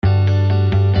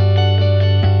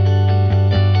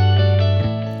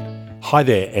Hi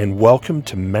there, and welcome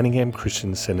to Manningham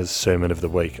Christian Centre's Sermon of the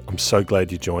Week. I'm so glad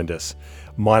you joined us.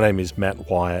 My name is Matt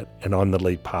Wyatt, and I'm the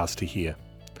lead pastor here.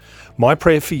 My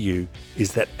prayer for you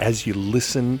is that as you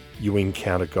listen, you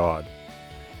encounter God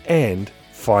and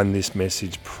find this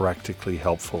message practically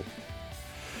helpful.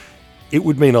 It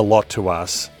would mean a lot to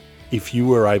us if you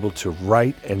were able to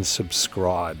rate and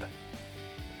subscribe.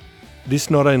 This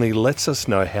not only lets us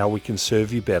know how we can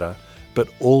serve you better, but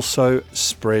also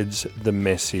spreads the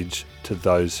message to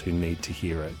those who need to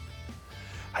hear it.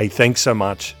 Hey, thanks so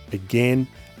much again,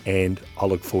 and I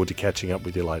look forward to catching up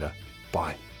with you later.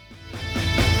 Bye.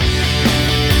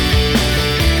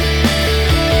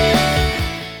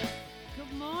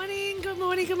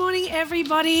 Good morning,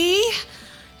 everybody.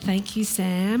 Thank you,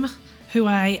 Sam, who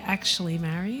I actually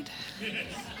married.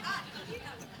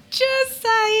 Just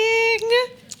saying.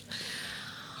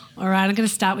 All right, I'm going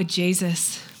to start with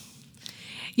Jesus.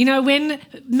 You know, when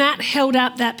Matt held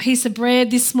up that piece of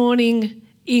bread this morning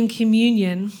in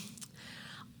communion,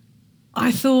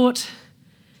 I thought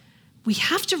we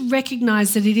have to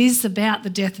recognise that it is about the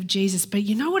death of Jesus, but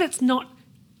you know what it's not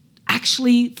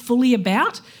actually fully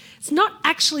about? It's not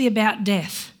actually about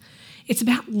death. It's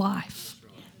about life.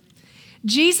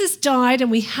 Jesus died,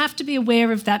 and we have to be aware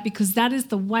of that because that is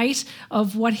the weight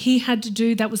of what he had to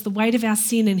do. That was the weight of our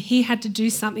sin, and he had to do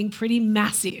something pretty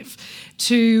massive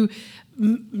to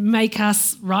make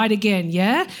us right again,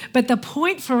 yeah? But the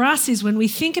point for us is when we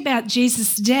think about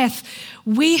Jesus' death,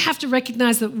 we have to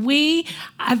recognise that we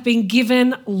have been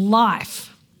given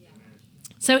life.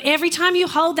 So every time you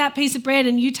hold that piece of bread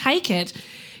and you take it,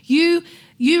 you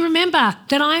remember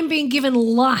that I'm being given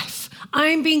life.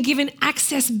 I'm being given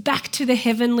access back to the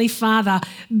Heavenly Father,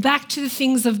 back to the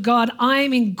things of God. I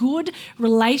am in good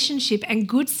relationship and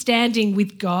good standing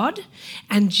with God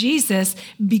and Jesus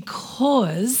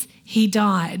because he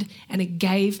died and it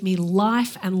gave me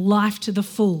life and life to the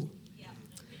full. Yeah.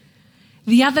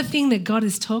 The other thing that God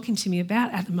is talking to me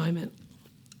about at the moment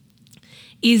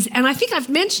is, and I think I've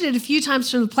mentioned it a few times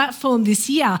from the platform this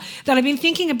year, that I've been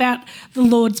thinking about the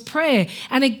Lord's Prayer.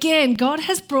 And again, God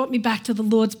has brought me back to the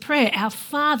Lord's Prayer. Our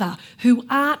Father, who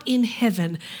art in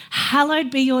heaven,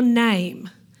 hallowed be your name.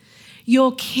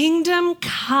 Your kingdom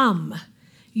come,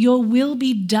 your will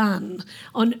be done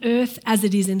on earth as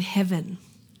it is in heaven.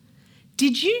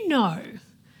 Did you know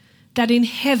that in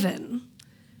heaven,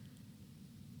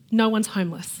 no one's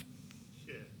homeless?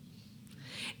 Yeah.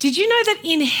 Did you know that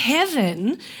in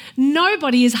heaven,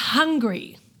 nobody is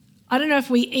hungry? I don't know if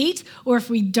we eat or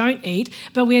if we don't eat,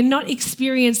 but we are not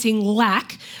experiencing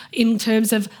lack in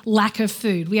terms of lack of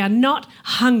food. We are not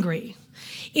hungry.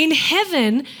 In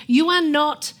heaven, you are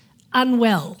not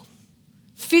unwell.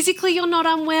 Physically, you're not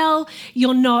unwell.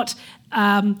 You're not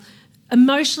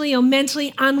emotionally or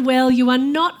mentally unwell. You are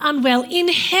not unwell. In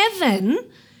heaven,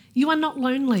 you are not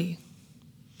lonely.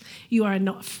 You are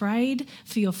not afraid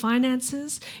for your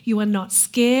finances. You are not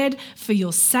scared for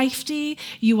your safety.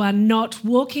 You are not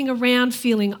walking around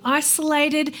feeling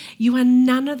isolated. You are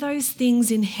none of those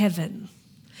things in heaven.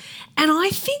 And I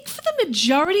think for the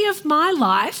majority of my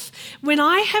life, when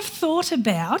I have thought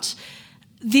about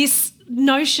this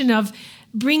notion of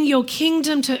bring your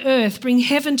kingdom to earth, bring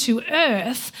heaven to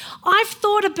earth, I've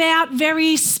thought about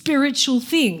very spiritual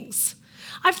things.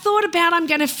 I've thought about I'm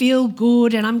going to feel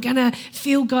good and I'm going to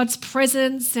feel God's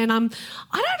presence and I don't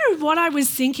know what I was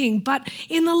thinking, but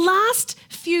in the last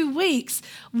few weeks,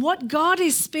 what God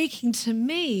is speaking to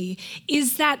me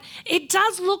is that it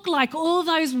does look like all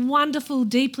those wonderful,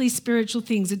 deeply spiritual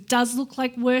things. It does look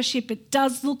like worship. It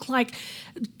does look like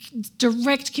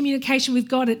direct communication with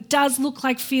God. It does look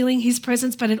like feeling his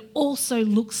presence, but it also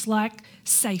looks like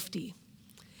safety.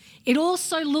 It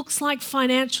also looks like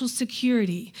financial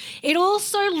security. It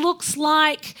also looks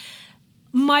like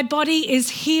my body is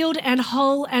healed and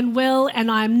whole and well and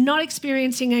I'm not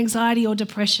experiencing anxiety or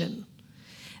depression.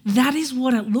 That is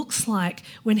what it looks like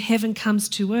when heaven comes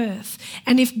to earth.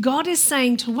 And if God is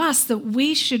saying to us that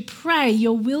we should pray,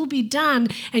 your will be done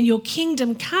and your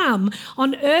kingdom come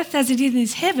on earth as it is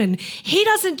in heaven, he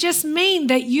doesn't just mean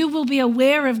that you will be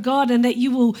aware of God and that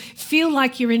you will feel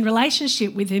like you're in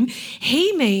relationship with him.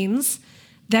 He means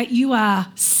that you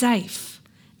are safe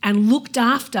and looked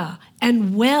after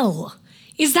and well.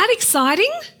 Is that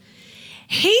exciting?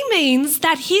 He means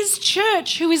that his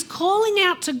church, who is calling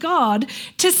out to God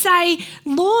to say,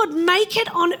 Lord, make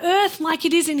it on earth like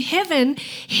it is in heaven,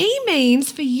 he means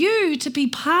for you to be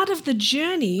part of the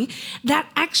journey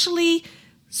that actually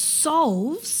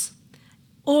solves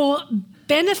or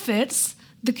benefits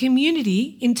the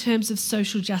community in terms of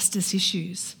social justice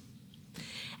issues.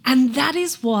 And that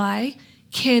is why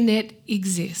CARENET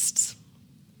exists.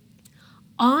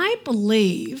 I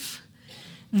believe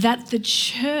that the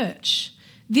church,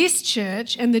 this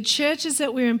church and the churches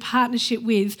that we're in partnership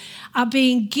with, are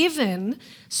being given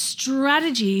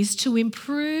strategies to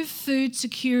improve food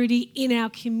security in our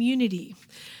community.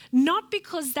 Not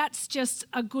because that's just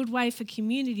a good way for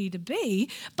community to be,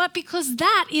 but because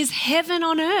that is heaven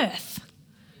on earth.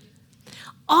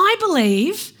 I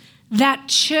believe that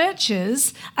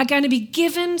churches are going to be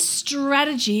given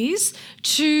strategies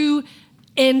to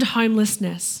end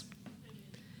homelessness,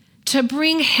 to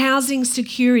bring housing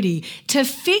security, to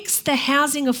fix the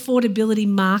housing affordability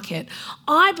market.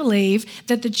 I believe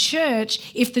that the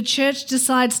church, if the church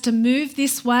decides to move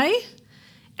this way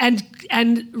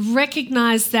and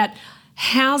recognise that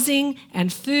housing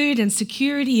and food and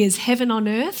security is heaven on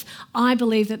earth, I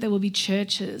believe that there will be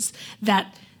churches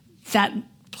that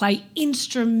play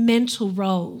instrumental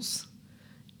roles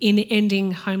in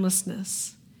ending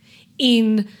homelessness,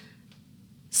 in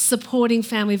supporting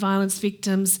family violence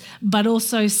victims, but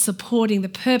also supporting the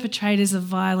perpetrators of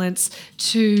violence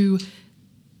to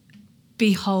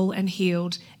be whole and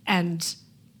healed and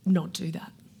not do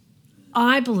that.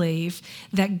 I believe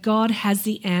that God has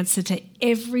the answer to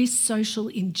every social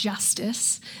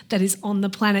injustice that is on the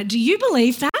planet. Do you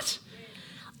believe that?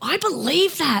 I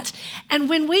believe that. And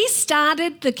when we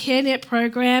started the CareNet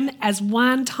program as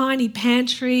one tiny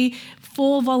pantry,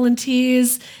 4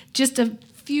 volunteers, just a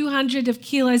few hundred of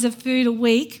kilos of food a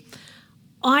week,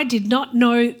 I did not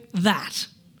know that.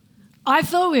 I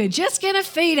thought we were just going to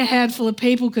feed a handful of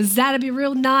people because that'd be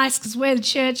real nice because we're the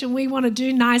church and we want to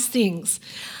do nice things.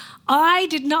 I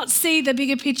did not see the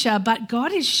bigger picture, but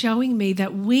God is showing me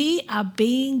that we are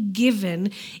being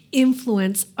given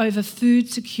influence over food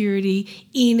security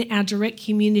in our direct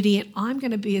community. And I'm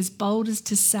going to be as bold as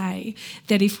to say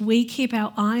that if we keep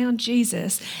our eye on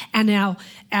Jesus and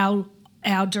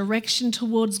our direction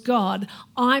towards God,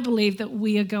 I believe that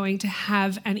we are going to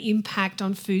have an impact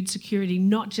on food security,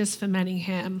 not just for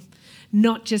Manningham,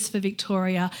 not just for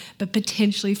Victoria, but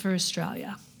potentially for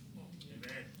Australia.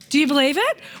 Do you believe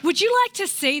it? Would you like to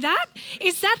see that?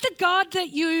 Is that the God that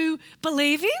you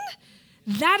believe in?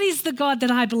 That is the God that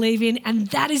I believe in, and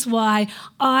that is why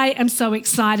I am so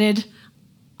excited.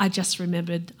 I just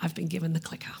remembered I've been given the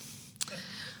clicker.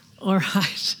 All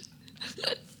right.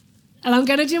 And I'm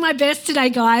going to do my best today,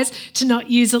 guys, to not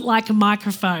use it like a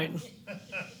microphone.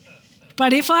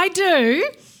 But if I do,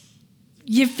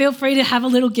 you feel free to have a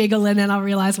little giggle and then I'll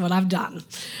realise what I've done.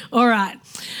 All right.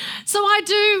 So I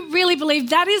do really believe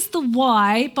that is the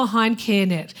why behind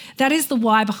CareNet. That is the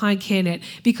why behind CareNet,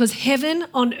 because heaven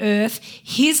on earth,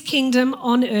 his kingdom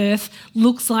on earth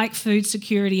looks like food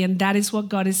security, and that is what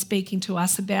God is speaking to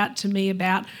us about, to me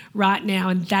about right now,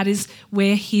 and that is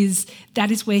where he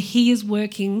is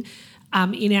working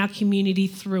in our community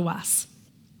through us.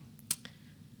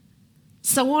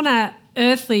 So on an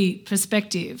earthly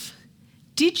perspective,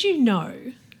 did you know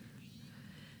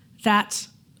that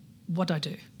what I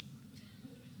do?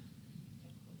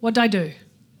 What did I do?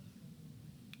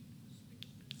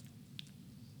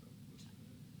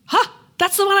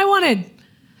 That's the one I wanted.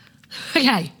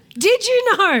 Okay. Did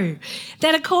you know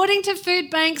that according to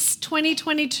Food Bank's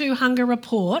 2022 Hunger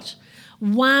Report,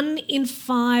 1 in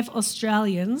 5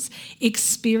 Australians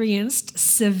experienced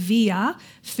severe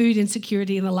food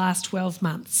insecurity in the last 12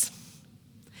 months?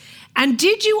 And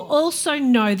did you also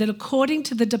know that according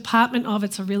to the Department of,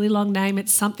 it's a really long name,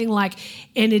 it's something like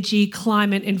Energy,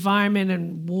 Climate, Environment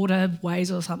and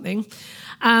Waterways or something,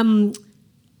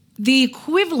 the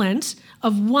equivalent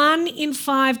of 1 in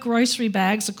 5 grocery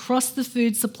bags across the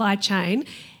food supply chain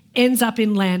ends up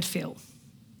in landfill?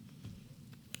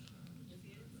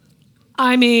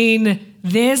 I mean,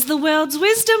 there's the world's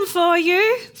wisdom for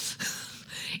you.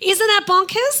 Isn't that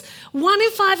bonkers? 1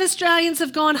 in 5 Australians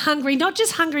have gone hungry, not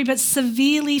just hungry, but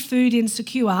severely food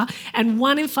insecure, and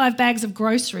 1 in 5 bags of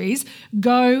groceries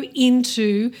go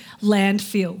into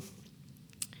landfill.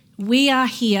 We are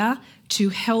here to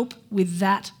help with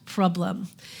that problem.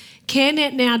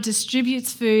 CareNet now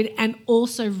distributes food and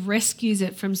also rescues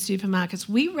it from supermarkets.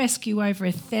 We rescue over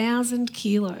 1,000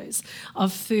 kilos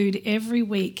of food every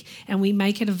week, and we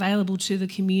make it available to the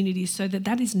community so that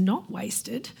that is not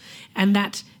wasted, and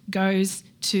that goes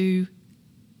to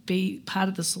be part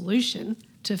of the solution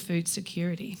to food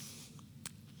security.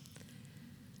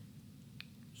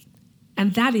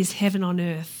 And that is heaven on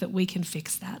earth, that we can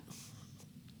fix that.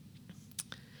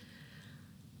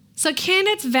 So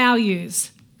CareNet's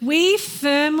values. We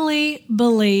firmly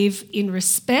believe in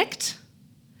respect,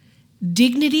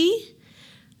 dignity,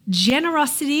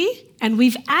 generosity, and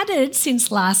we've added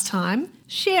since last time,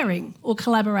 sharing or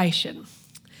collaboration.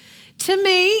 To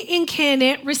me, in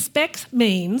CareNet, respect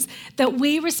means that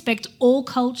we respect all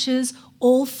cultures,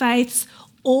 all faiths,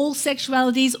 all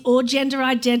sexualities, all gender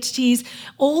identities,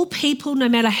 all people, no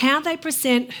matter how they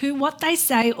present, what they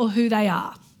say or who they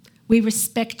are. We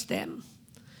respect them.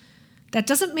 That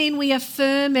doesn't mean we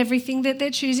affirm everything that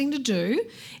they're choosing to do.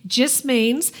 It just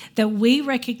means that we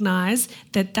recognise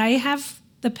that they have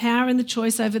the power and the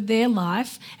choice over their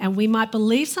life, and we might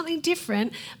believe something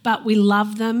different, but we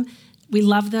love them. We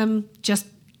love them just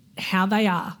how they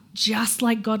are, just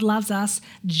like God loves us,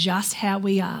 just how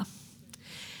we are.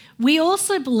 We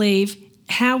also believe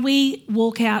how we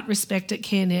walk out respect at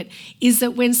CareNet is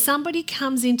that when somebody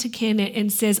comes into CareNet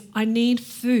and says, I need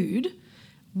food,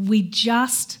 we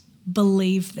just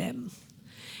believe them.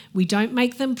 We don't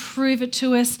make them prove it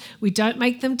to us. We don't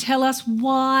make them tell us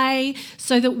why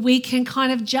so that we can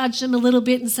kind of judge them a little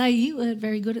bit and say, you weren't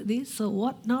very good at this or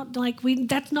whatnot.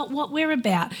 That's not what we're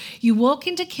about. You walk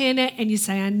into CareNet and you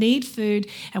say, I need food,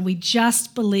 and we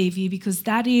just believe you because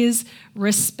that is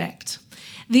respect.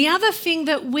 The other thing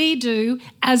that we do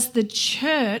as the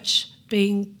church,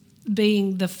 being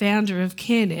the founder of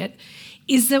CareNet,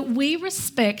 is that we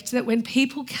respect that when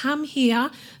people come here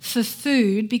for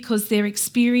food because they're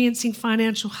experiencing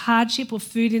financial hardship or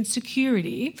food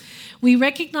insecurity, we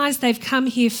recognise they've come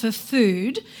here for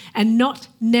food and not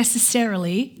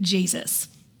necessarily Jesus.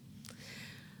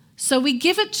 So we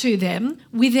give it to them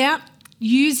without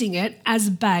using it as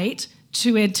bait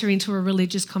to enter into a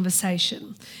religious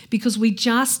conversation, because we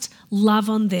just love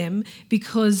on them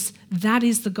because that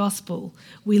is the gospel.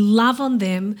 We love on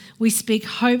them, we speak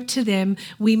hope to them,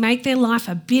 we make their life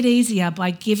a bit easier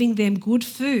by giving them good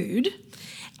food.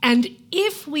 And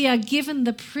if we are given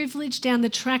the privilege down the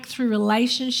track through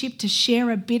relationship to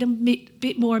share a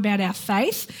bit more about our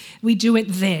faith, we do it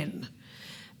then.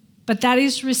 But that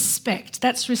is respect.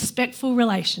 That's respectful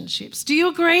relationships. Do you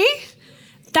agree?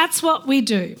 That's what we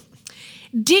do.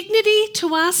 Dignity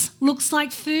to us looks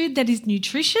like food that is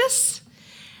nutritious,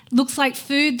 looks like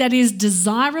food that is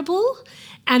desirable,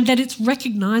 and that it's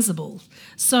recognisable.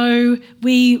 So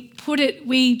we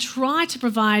try to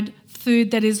provide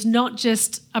food that is not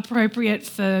just appropriate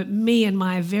for me and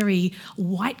my very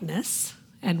whiteness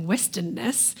and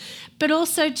Westernness, but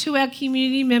also to our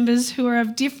community members who are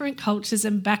of different cultures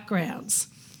and backgrounds.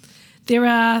 There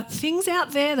are things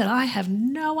out there that I have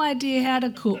no idea how to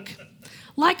cook.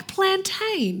 Like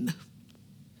plantain.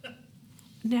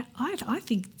 Now, I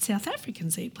think South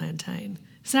Africans eat plantain.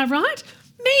 Is that right?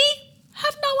 Me?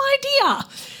 Have no idea.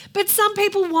 But some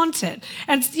people want it.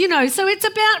 And, so it's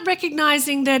about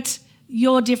recognising that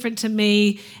you're different to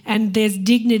me, and there's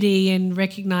dignity in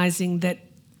recognising that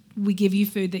we give you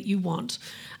food that you want.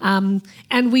 And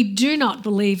we do not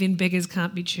believe in beggars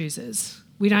can't be choosers.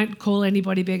 We don't call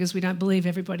anybody beggars. We don't believe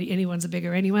anyone's a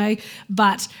beggar anyway.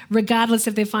 But regardless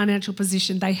of their financial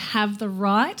position, they have the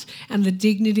right and the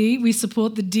dignity. We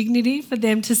support the dignity for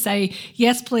them to say,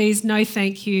 yes, please, no,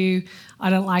 thank you. I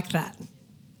don't like that.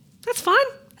 That's fine.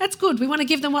 That's good. We want to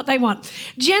give them what they want.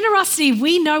 Generosity.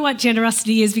 We know what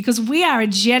generosity is because we are a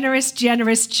generous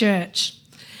church.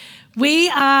 We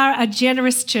are a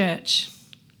generous church.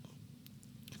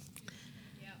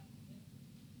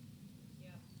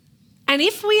 And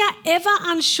if we are ever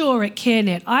unsure at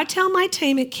CareNet, I tell my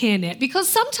team at CareNet, because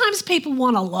sometimes people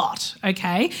want a lot,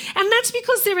 okay? And that's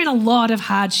because they're in a lot of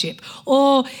hardship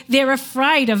or they're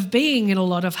afraid of being in a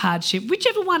lot of hardship.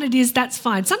 Whichever one it is, that's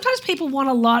fine. Sometimes people want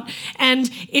a lot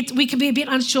and we can be a bit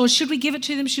unsure. Should we give it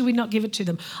to them? Should we not give it to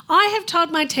them? I have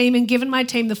told my team and given my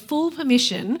team the full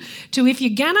permission to, if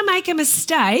you're going to make a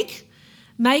mistake,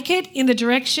 make it in the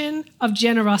direction of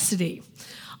generosity.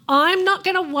 I'm not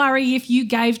going to worry if you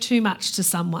gave too much to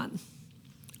someone.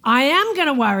 I am going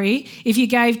to worry if you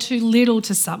gave too little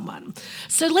to someone.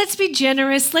 So let's be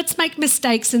generous. Let's make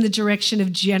mistakes in the direction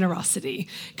of generosity,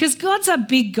 because God's a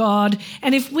big God,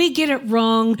 and if we get it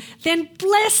wrong, then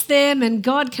bless them and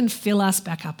God can fill us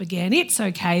back up again. It's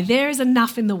okay. There is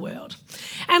enough in the world.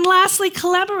 And lastly,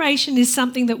 collaboration is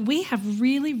something that we have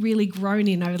really, really grown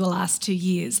in over the last 2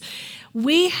 years.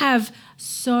 We have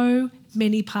so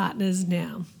many partners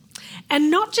now. And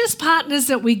not just partners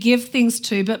that we give things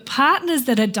to, but partners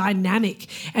that are dynamic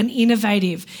and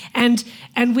innovative. And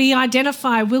we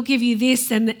identify, we'll give you this,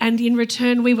 and in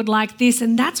return we would like this.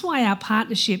 And that's why our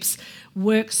partnerships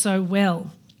work so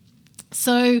well.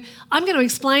 So I'm going to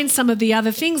explain some of the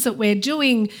other things that we're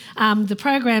doing, the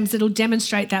programs that will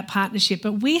demonstrate that partnership.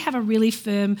 But we have a really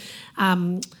firm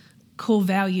core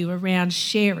value around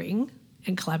sharing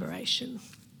and collaboration.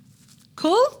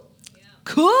 Cool? Yeah.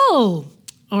 Cool.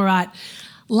 All right.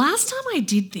 Last time I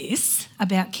did this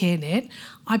about CareNet,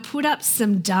 I put up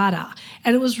some data,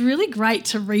 and it was really great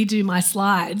to redo my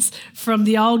slides from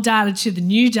the old data to the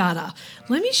new data.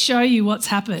 Let me show you what's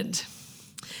happened.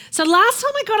 So last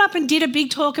time I got up and did a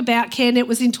big talk about CareNet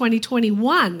was in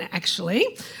 2021,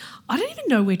 actually. I don't even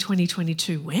know where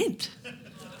 2022 went.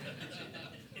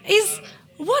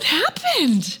 What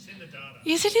happened?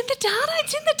 Is it in the data?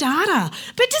 It's in the data.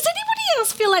 But does anybody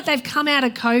else feel like they've come out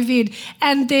of COVID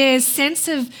and their sense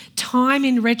of time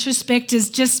in retrospect has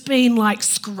just been like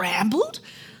scrambled?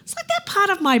 It's like that part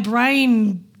of my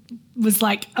brain was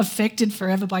like affected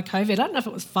forever by COVID. I don't know if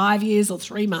it was 5 years or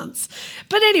 3 months.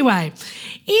 But anyway,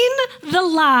 in the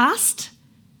last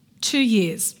 2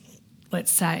 years,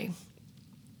 let's say,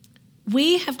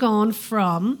 we have gone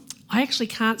from, I actually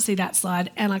can't see that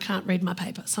slide and I can't read my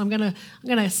paper, so I'm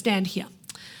gonna stand here.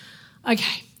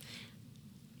 Okay.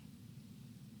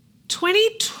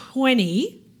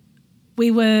 2020, we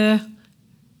were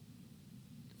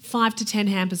 5 to 10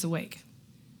 hampers a week.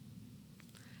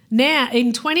 Now,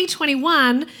 in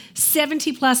 2021,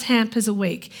 70 plus hampers a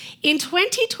week. In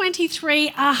 2023,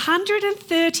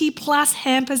 130 plus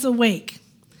hampers a week.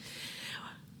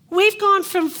 We've gone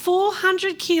from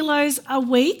 400 kilos a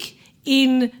week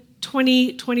in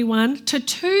 2021 to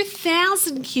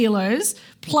 2,000 kilos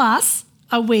plus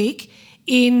a week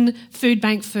in food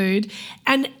bank food,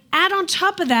 and add on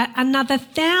top of that another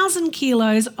 1,000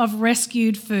 kilos of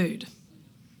rescued food.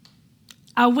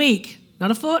 A week. Not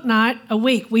a fortnight, a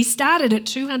week. We started at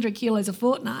 200 kilos a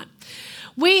fortnight.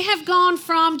 We have gone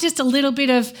from just a little bit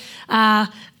of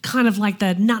kind of like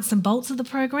the nuts and bolts of the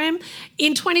program.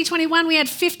 In 2021, we had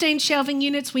 15 shelving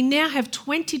units. We now have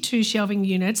 22 shelving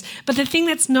units. But the thing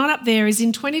that's not up there is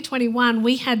in 2021,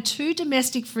 we had 2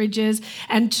 domestic fridges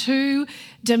and 2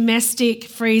 domestic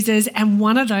freezers. And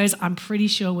one of those, I'm pretty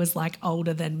sure, was like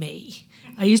older than me.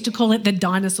 I used to call it the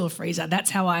dinosaur freezer.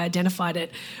 That's how I identified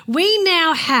it. We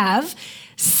now have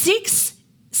six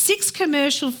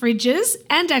commercial fridges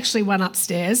and actually one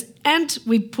upstairs, and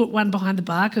we put one behind the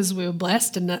bar because we were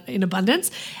blessed and in abundance,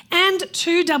 and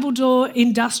 2 double-door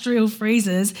industrial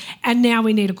freezers, and now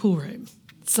we need a cool room.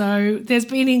 So there's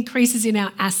been increases in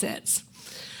our assets.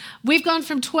 We've gone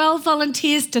from 12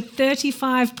 volunteers to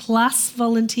 35 plus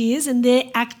volunteers, and they're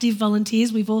active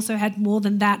volunteers. We've also had more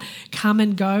than that come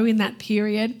and go in that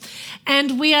period.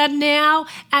 And we are now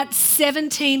at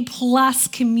 17 plus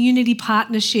community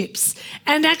partnerships.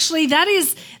 And actually they're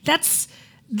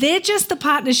just the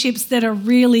partnerships that are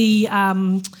really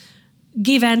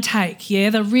give and take,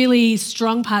 yeah? The really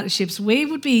strong partnerships. We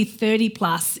would be 30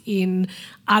 plus in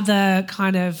other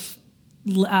kind of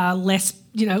less,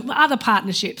 other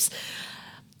partnerships.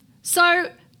 So,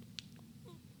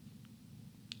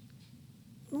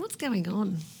 what's going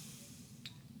on?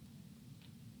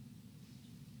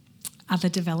 Other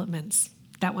developments.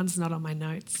 That one's not on my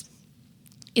notes.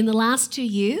 In the last 2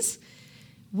 years,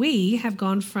 we have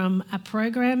gone from a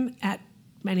program at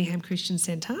Manningham Christian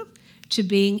Centre to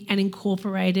being an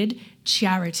incorporated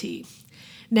charity.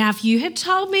 Now, if you had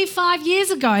told me 5 years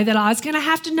ago that I was going to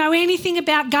have to know anything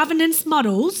about governance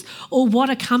models or what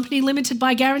a company limited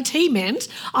by guarantee meant,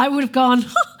 I would have gone,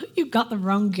 you've got the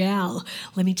wrong gal.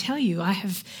 Let me tell you, I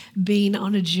have been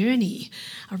on a journey,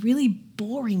 a really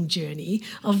boring journey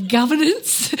of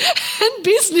governance and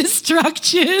business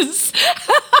structures.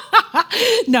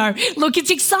 No, look, it's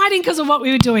exciting because of what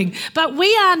we were doing. But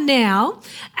we are now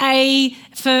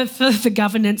for the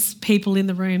governance people in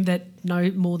the room that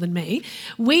know more than me,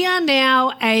 we are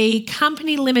now a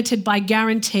company limited by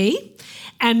guarantee,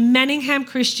 and Manningham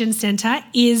Christian Centre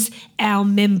is our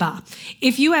member.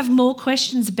 If you have more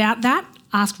questions about that,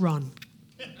 ask Ron.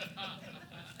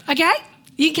 Okay?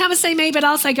 You can come and see me, but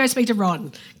I'll say go speak to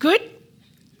Ron. Good?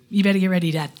 You better get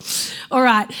ready, Dad. All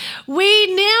right.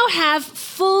 We now have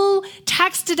full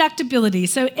tax deductibility.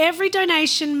 So every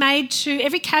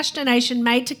cash donation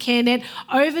made to CareNet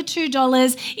over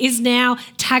 $2 is now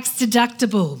tax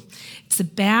deductible. It's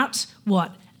about,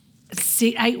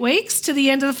 8 weeks to the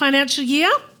end of the financial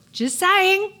year? Just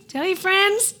saying. Tell your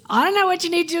friends. I don't know what you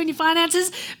need to do in your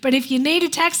finances, but if you need a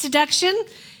tax deduction,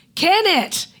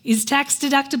 CareNet is tax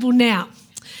deductible now.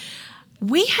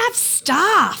 We have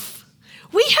staff.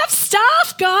 We have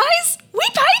staff, guys. We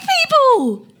pay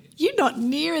people. You're not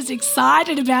near as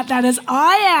excited about that as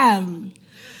I am.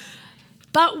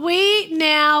 But we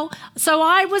now,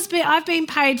 I've been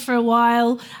paid for a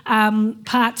while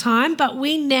part-time, but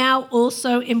we now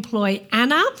also employ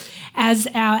Anna as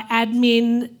our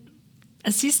admin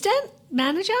assistant,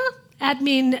 manager,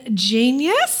 admin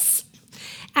genius.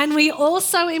 And we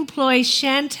also employ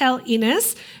Chantel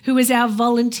Innes, who is our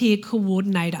volunteer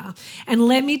coordinator. And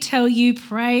let me tell you,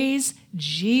 praise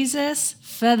Jesus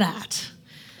for that,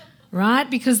 right?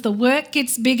 Because the work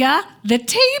gets bigger, the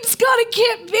team's got to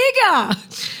get bigger.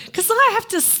 Because I have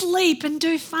to sleep and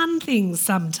do fun things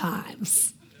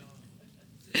sometimes.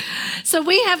 So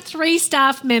we have 3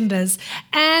 staff members,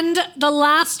 and the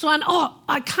last one,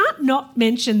 I can't not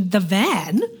mention the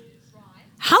van.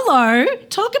 Hello,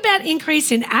 talk about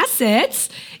increase in assets.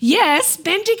 Yes,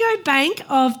 Bendigo Bank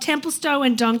of Templestowe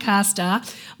and Doncaster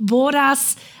bought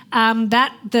us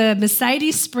the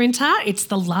Mercedes Sprinter. It's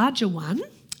the larger one.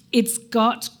 It's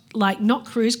got not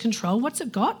cruise control. What's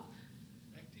it got?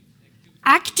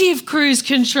 Active cruise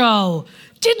control.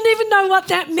 Didn't even know what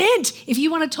that meant. If you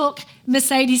want to talk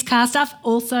Mercedes car stuff,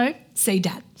 also see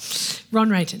Dad. Ron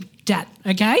Rayton, Dad,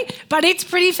 okay? But it's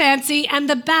pretty fancy, and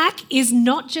the back is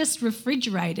not just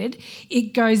refrigerated,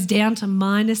 it goes down to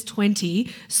 -20,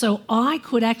 so I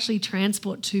could actually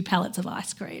transport 2 pallets of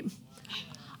ice cream.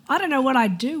 I don't know what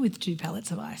I'd do with 2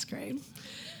 pallets of ice cream.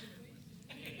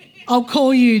 I'll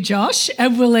call you, Josh,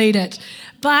 and we'll eat it.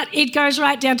 But it goes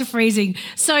right down to freezing.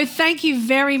 So thank you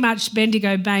very much,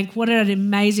 Bendigo Bank. What an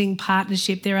amazing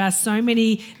partnership. There are so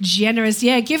many generous,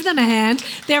 give them a hand.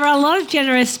 There are a lot of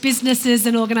generous businesses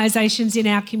and organisations in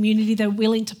our community that are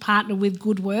willing to partner with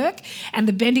good work, and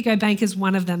the Bendigo Bank is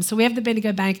one of them. So we have the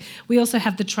Bendigo Bank. We also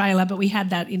have the trailer, but we had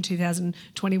that in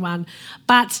 2021.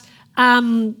 But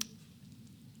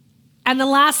and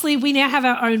then lastly, we now have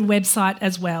our own website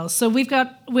as well. So we've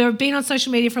been on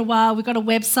social media for a while. We've got a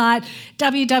website,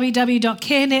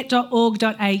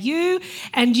 www.carenet.org.au,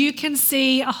 and you can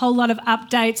see a whole lot of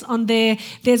updates on there.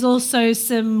 There's also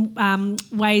some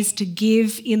ways to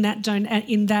give in that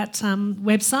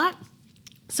website.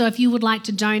 So if you would like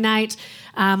to donate,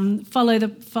 follow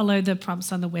the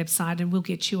prompts on the website, and we'll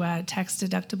get you a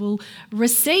tax-deductible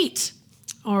receipt.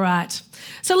 All right.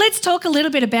 So let's talk a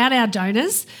little bit about our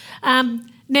donors.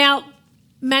 Now,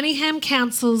 Manningham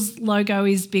Council's logo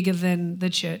is bigger than the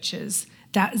church's.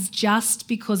 That is just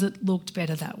because it looked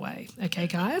better that way. Okay,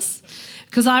 guys?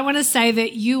 Because I want to say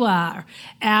that you are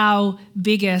our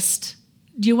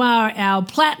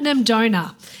platinum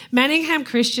donor. Manningham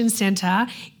Christian Centre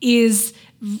is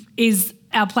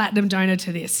our platinum donor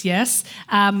to this, yes?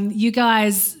 You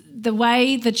guys, the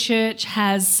way the church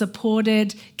has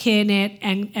supported CareNet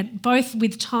and both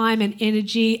with time and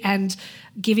energy and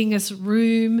giving us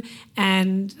room,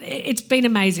 and it's been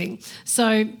amazing.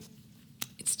 So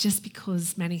it's just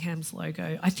because Manningham's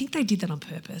logo, I think they did that on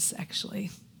purpose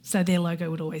actually, so their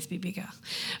logo would always be bigger.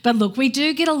 But look, we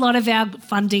do get a lot of our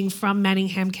funding from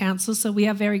Manningham Council, so we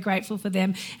are very grateful for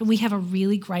them, and we have a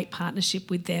really great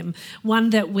partnership with them, one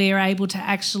that we're able to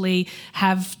actually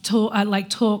have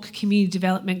talk community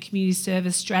development, community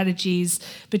service strategies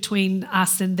between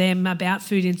us and them about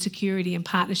food insecurity and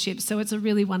partnerships. So it's a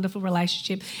really wonderful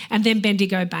relationship. And then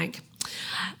Bendigo Bank.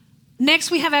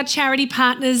 Next, we have our charity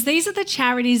partners. These are the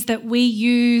charities that we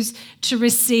use to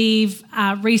receive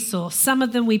resource. Some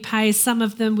of them we pay, some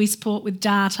of them we support with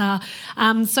data.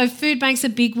 So Food Bank's a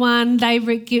big one. They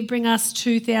bring us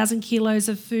 2,000 kilos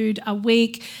of food a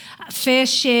week. Fair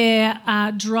Share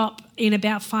drop in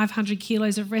about 500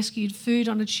 kilos of rescued food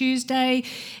on a Tuesday.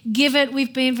 Give It,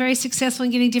 we've been very successful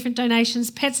in getting different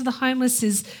donations. Pets of the Homeless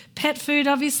is pet food,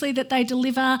 obviously, that they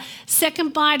deliver.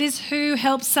 Second Bite is who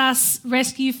helps us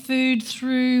rescue food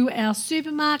through our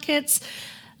supermarkets.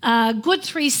 Good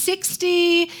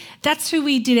 360, that's who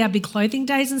we did our big clothing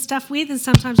days and stuff with, and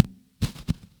sometimes...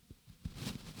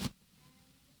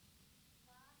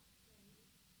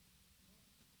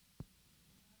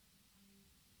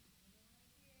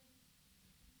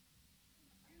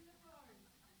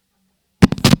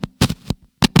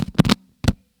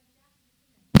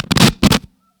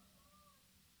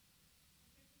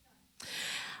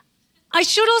 I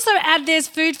should also add there's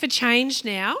Food for Change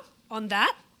now on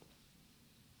that.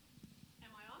 Am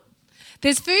I on?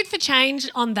 There's Food for Change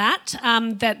on that,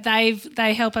 that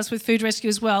they help us with food rescue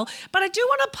as well. But I do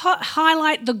want to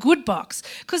highlight the Good Box,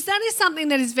 because that is something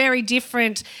that is very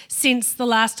different since the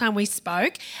last time we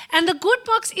spoke. And the Good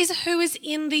Box is who is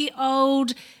in the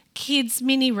old kids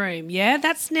mini room, yeah?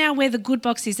 That's now where the Good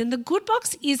Box is. And the Good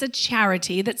Box is a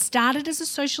charity that started as a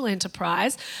social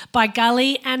enterprise by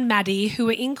Gully and Maddie, who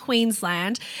are in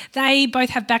Queensland. They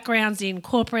both have backgrounds in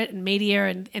corporate and media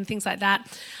and things like that.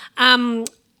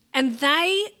 And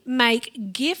they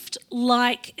make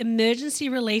gift-like emergency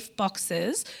relief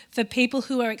boxes for people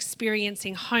who are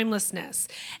experiencing homelessness.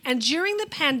 And during the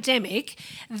pandemic,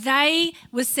 they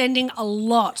were sending a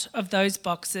lot of those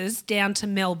boxes down to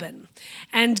Melbourne.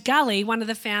 And Gully, one of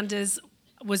the founders,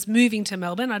 was moving to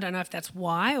Melbourne. I don't know if that's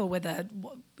why, or whether,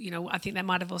 I think that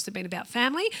might have also been about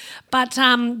family. But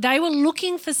they were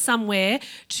looking for somewhere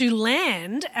to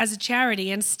land as a charity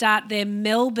and start their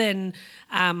Melbourne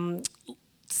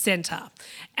centre.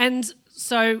 And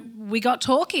So we got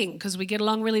talking because we get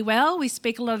along really well. We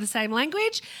speak a lot of the same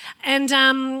language. And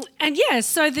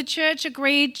so the church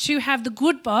agreed to have the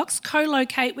Good Box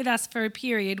co-locate with us for a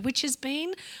period, which has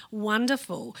been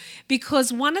wonderful,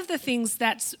 because one of the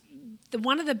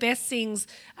best things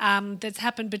that's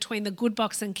happened between the Good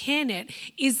Box and CareNet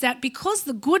is that because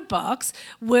the Good Box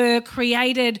were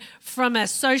created from a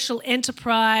social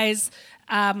enterprise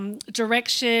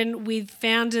direction with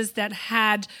founders that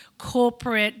had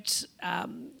corporate, how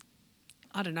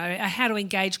to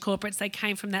engage corporates. They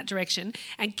came from that direction.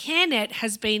 And CareNet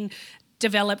has been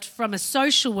developed from a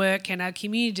social work and a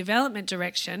community development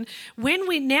direction.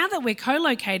 Now that we're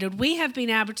co-located, we have been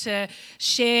able to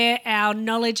share our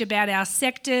knowledge about our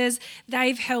sectors.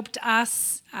 They've helped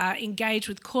us engage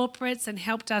with corporates and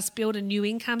helped us build a new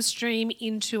income stream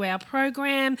into our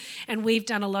program. And we've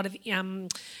done a lot of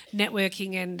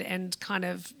networking and kind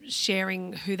of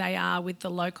sharing who they are with the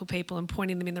local people and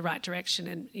pointing them in the right direction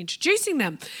and introducing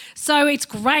them. So it's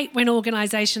great when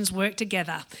organisations work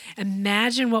together.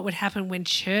 Imagine what would happen when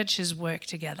churches work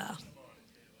together.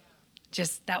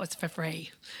 That was for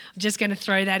free. I'm just going to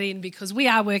throw that in because we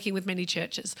are working with many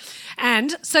churches.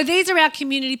 And so these are our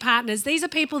community partners. These are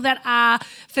people that are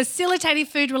facilitating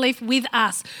food relief with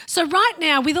us. So right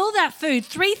now, with all that food,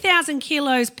 3,000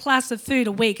 kilos plus of food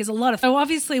a week is a lot. So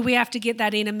obviously we have to get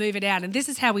that in and move it out. And this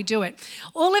is how we do it.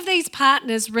 All of these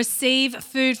partners receive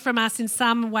food from us in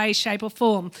some way, shape or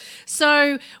form.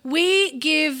 So we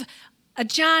give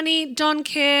Ajani,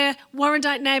 Doncare,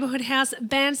 Warrandyte Neighbourhood House,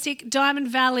 Bansick, Diamond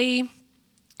Valley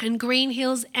and Green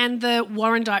Hills and the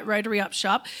Warrandyte Rotary Up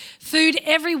Shop food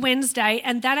every Wednesday,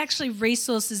 and that actually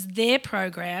resources their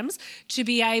programs to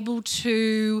be able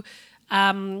to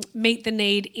meet the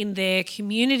need in their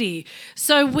community.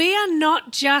 So we are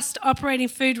not just operating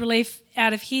food relief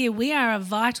out of here. We are a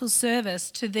vital service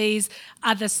to these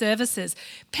other services.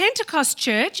 Pentecost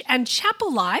Church and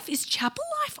Chapel Life, is Chapel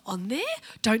Life on there?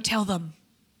 Don't tell them.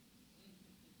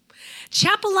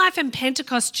 Chapel Life and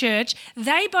Pentecost Church,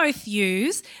 they both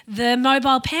use the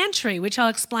mobile pantry, which I'll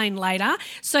explain later,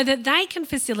 so that they can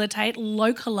facilitate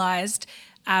localised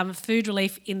food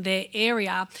relief in their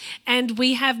area. And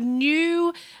we have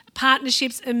new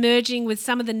partnerships emerging with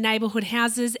some of the neighbourhood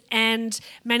houses and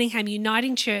Manningham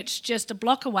Uniting Church just a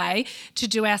block away to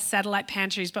do our satellite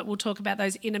pantries, but we'll talk about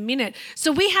those in a minute.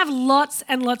 So we have lots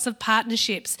and lots of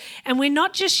partnerships, and we're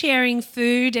not just sharing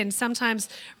food and sometimes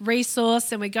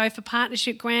resource, and we go for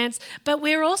partnership grants, but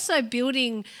we're also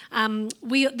building,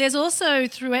 there's also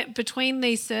between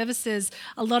these services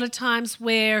a lot of times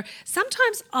where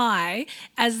sometimes I,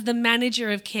 as the manager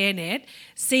of CareNet,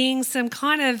 seeing some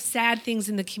kind of sad things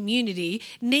in the community,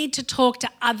 need to talk to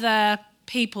other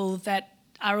people that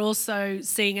are also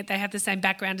seeing it. They have the same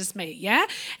background as me, yeah?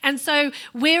 And so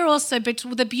we're also,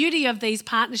 the beauty of these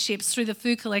partnerships through the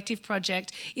Food Collective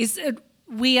project is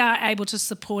we are able to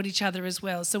support each other as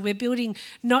well. So we're building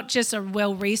not just a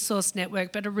well-resourced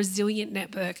network, but a resilient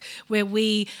network where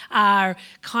we are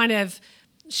kind of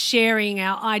sharing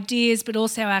our ideas, but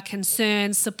also our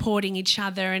concerns, supporting each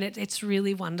other, and it's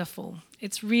really wonderful.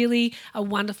 It's really a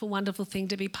wonderful, wonderful thing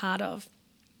to be part of.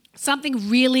 Something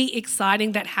really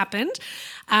exciting that happened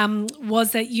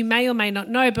was that you may or may not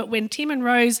know, but when Tim and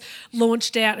Rose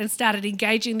launched out and started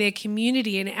engaging their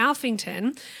community in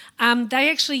Alphington, they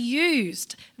actually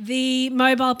used the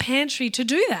mobile pantry to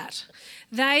do that.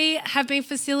 They have been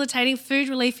facilitating food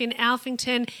relief in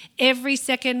Alphington every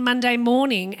second Monday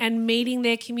morning and meeting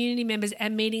their community members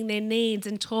and meeting their needs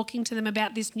and talking to them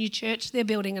about this new church they're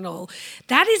building and all.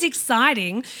 That is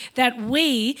exciting that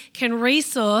we can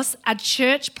resource a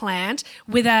church plant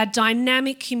with a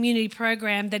dynamic community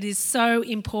program that is so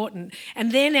important.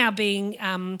 And they're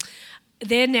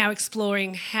now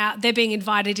exploring how they're being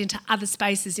invited into other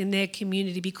spaces in their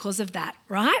community because of that,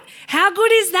 right? How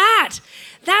good is that?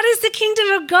 That is the kingdom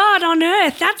of God on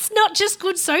earth. That's not just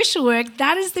good social work.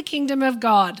 That is the kingdom of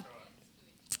God.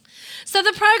 So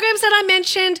the programs that I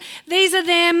mentioned, these are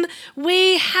them.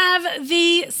 We have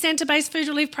the centre-based food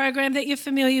relief program that you're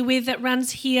familiar with that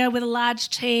runs here with a large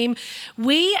team.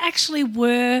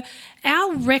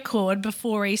 Our record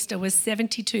before Easter was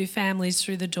 72 families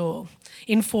through the door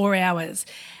in 4 hours.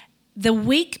 The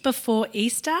week before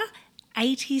Easter,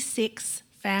 86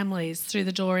 families through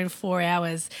the door in 4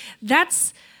 hours.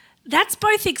 That's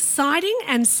both exciting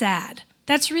and sad.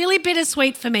 That's really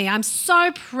bittersweet for me. I'm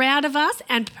so proud of us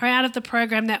and proud of the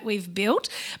program that we've built,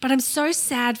 but I'm so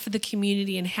sad for the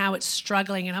community and how it's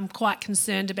struggling, and I'm quite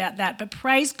concerned about that. But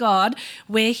praise God,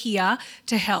 we're here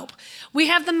to help. We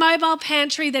have the mobile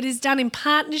pantry that is done in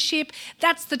partnership.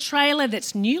 That's the trailer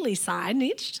that's newly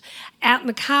signaged out in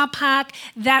the car park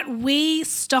that we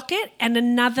stock it, and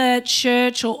another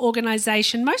church or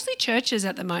organisation, mostly churches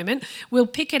at the moment, will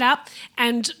pick it up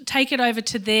and take it over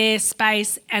to their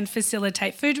space and facilitate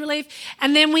food relief.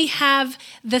 And then we have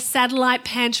the satellite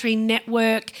pantry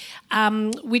network,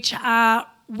 which are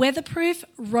weatherproof,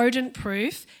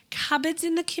 rodent-proof cupboards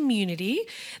in the community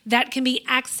that can be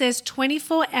accessed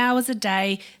 24 hours a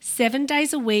day, 7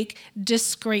 days a week,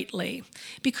 discreetly.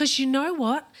 Because you know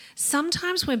what?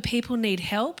 Sometimes when people need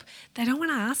help, they don't want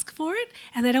to ask for it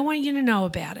and they don't want you to know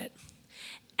about it.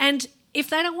 And if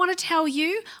they don't want to tell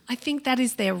you, I think that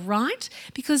is their right,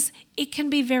 because it can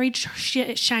be very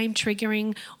shame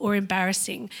triggering or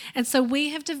embarrassing. And so we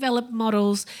have developed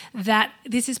models that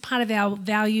this is part of our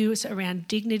values around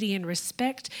dignity and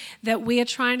respect, that we are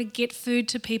trying to get food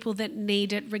to people that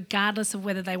need it regardless of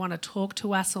whether they want to talk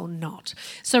to us or not.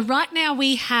 So right now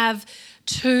we have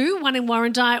two, one in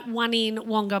Warrandyte, one in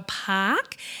Wonga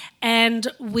Park, and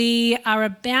we are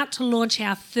about to launch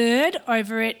our third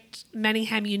over at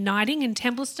Manningham Uniting in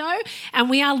Templestowe, and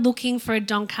we are looking for a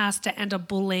Doncaster and a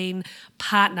Bulleen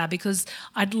partner because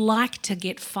I'd like to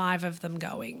get 5 of them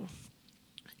going.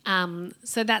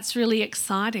 So that's really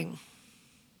exciting.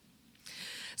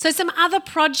 So some other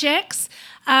projects,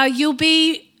 you'll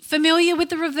be familiar with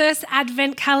the reverse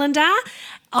advent calendar.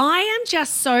 I am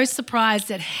just so surprised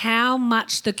at how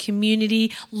much the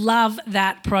community love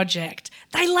that project.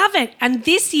 They love it. And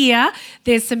this year,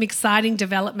 there's some exciting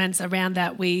developments around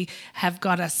that. We have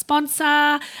got a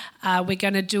sponsor. We're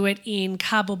going to do it in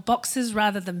cardboard boxes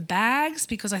rather than bags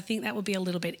because I think that will be a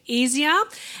little bit easier.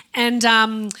 And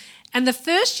the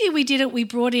first year we did it, we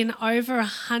brought in over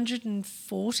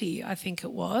 140, I think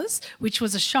it was, which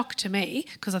was a shock to me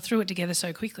because I threw it together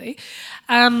so quickly.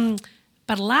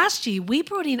 But last year, we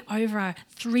brought in over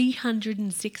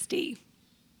 360.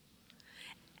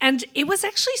 And it was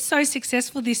actually so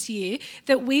successful this year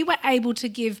that we were able to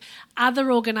give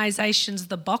other organisations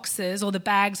the boxes or the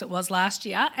bags it was last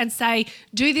year and say,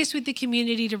 do this with the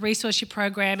community to resource your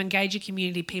program, engage your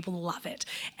community, people love it.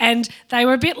 And they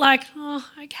were a bit like, oh,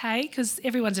 okay, because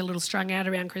everyone's a little strung out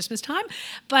around Christmas time.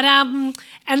 But and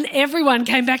everyone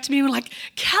came back to me and were like,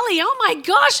 Kellie, oh my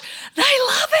gosh, they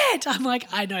love it. I'm like,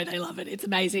 I know they love it. It's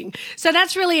amazing. So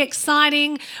that's really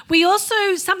exciting. We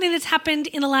also, something that's happened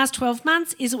in the last 12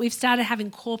 months is that we've started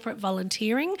having corporate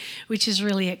volunteering, which is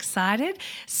really excited.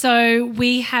 So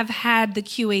we have had the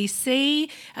QEC,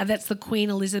 that's the Queen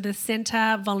Elizabeth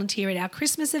Centre, volunteer at our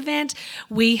Christmas event.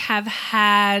 We have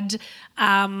had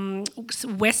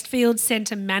Westfield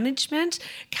Centre Management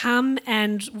come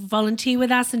and volunteer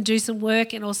with us and do some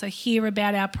work and also hear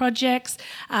about our projects.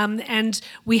 And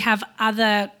we have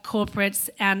other corporates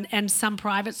and some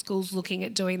private schools looking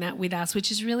at doing that with us,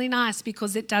 which is really nice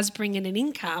because it does bring in an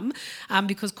income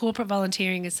because corporate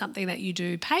volunteering is something that you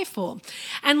do pay for.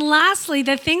 And lastly,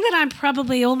 the thing that I'm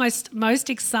probably almost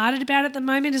most excited about at the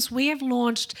moment is we have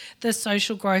launched the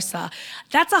Social Grocer.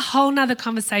 That's a whole nother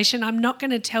conversation. I'm not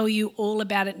going to tell you all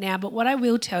about it now, but what I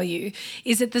will tell you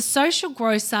is that the Social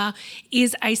Grocer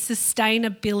is a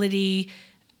sustainability,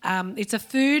 it's a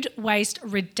food waste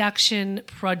reduction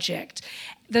project.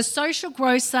 The Social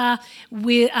Grocer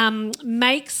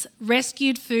makes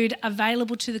rescued food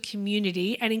available to the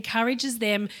community and encourages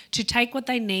them to take what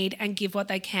they need and give what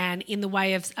they can in the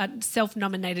way of a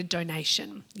self-nominated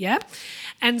donation. Yeah?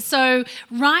 And so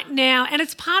right now, and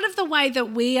it's part of the way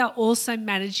that we are also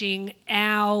managing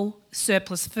our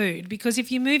surplus food, because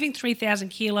if you're moving 3,000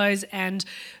 kilos and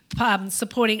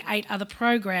supporting 8 other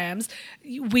programs,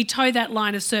 we toe that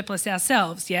line of surplus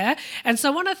ourselves, yeah? And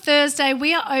so on a Thursday,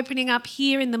 we are opening up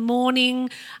here in the morning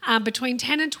between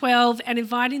 10 and 12 and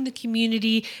inviting the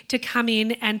community to come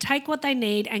in and take what they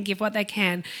need and give what they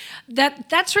can.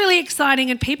 That's really exciting,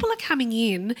 and people are coming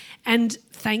in and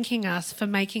thanking us for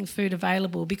making food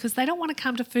available because they don't want to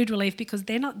come to food relief because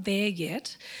they're not there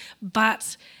yet,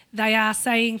 but they are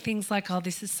saying things like, oh,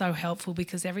 this is so helpful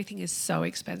because everything is so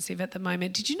expensive at the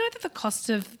moment. Did you know that the cost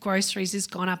of groceries has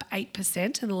gone up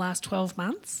 8% in the last 12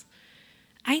 months?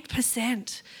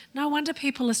 8%. No wonder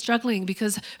people are struggling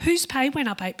because whose pay went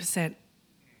up 8%?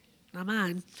 Not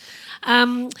mine.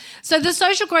 So the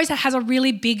Social Grocer has a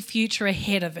really big future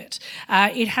ahead of it.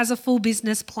 It has a full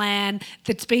business plan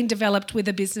that's been developed with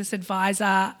a business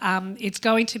advisor. It's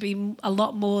going to be a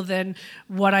lot more than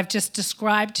what I've just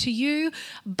described to you,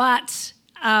 but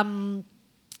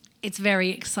It's very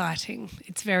exciting.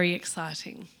 It's very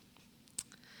exciting.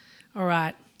 All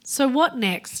right. So what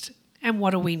next and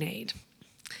what do we need?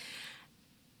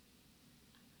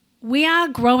 We are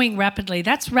growing rapidly.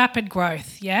 That's rapid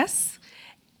growth, yes?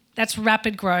 That's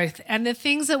rapid growth. And the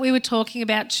things that we were talking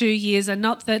about 2 years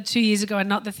ago are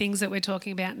not the things that we're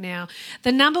talking about now.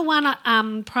 The number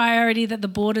one priority that the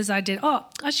board has identified,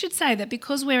 I should say that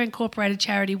because we're incorporated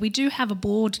charity, we do have a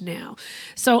board now.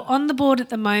 So on the board at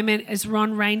the moment is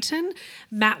Ron Rainton,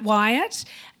 Matt Wyatt,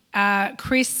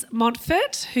 Chris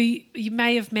Montfort, who you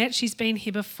may have met. She's been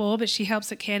here before, but she helps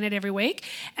at CARENET every week.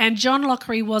 And John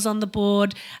Lockery was on the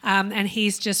board, and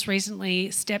he's just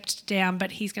recently stepped down,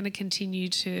 but he's going to continue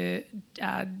to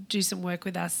do some work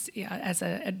with us as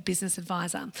a business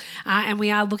advisor. And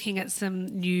we are looking at some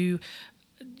new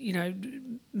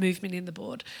movement in the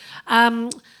board.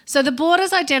 So the board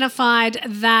has identified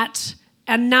that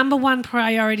our number one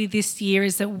priority this year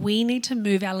is that we need to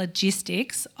move our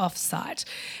logistics off-site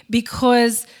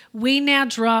because we now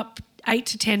drop 8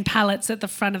 to 10 pallets at the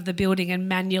front of the building and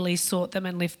manually sort them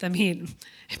and lift them in.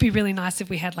 It'd be really nice if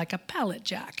we had like a pallet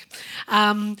jack.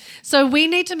 So we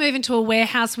need to move into a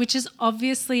warehouse, which is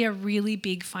obviously a really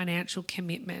big financial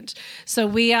commitment. So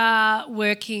we are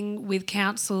working with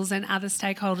councils and other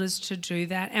stakeholders to do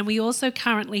that. And we also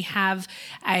currently have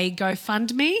a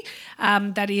GoFundMe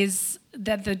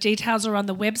that the details are on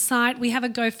the website. We have a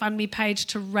GoFundMe page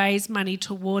to raise money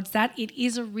towards that. It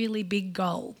is a really big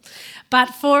goal. But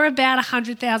for about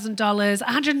 $100,000,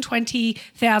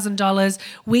 $120,000,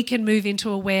 we can move into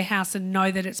a warehouse and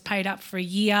know that it's paid up for a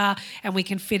year and we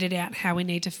can fit it out how we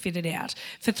need to fit it out.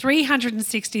 For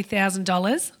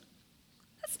 $360,000,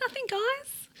 that's nothing,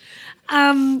 guys.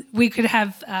 We could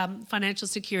have financial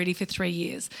security for 3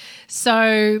 years.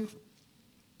 So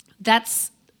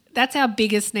that's our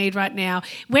biggest need right now.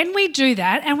 When we do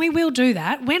that, and we will do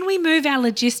that, when we move our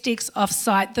logistics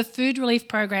off-site, the food relief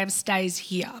program stays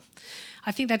here.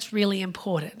 I think that's really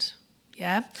important,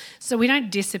 yeah? So we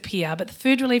don't disappear, but the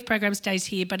food relief program stays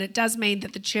here, but it does mean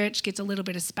that the church gets a little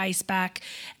bit of space back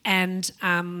and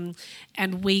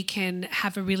we can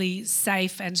have a really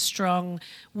safe and strong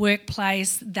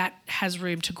workplace that has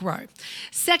room to grow.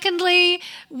 Secondly,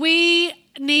 we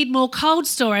need more cold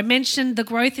store. I mentioned the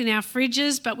growth in our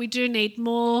fridges, but we do need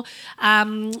more.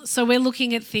 So we're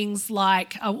looking at things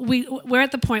like we're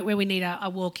at the point where we need a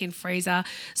walk-in freezer,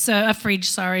 so a fridge.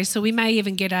 So we may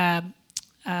even get a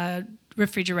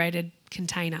refrigerated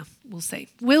container. We'll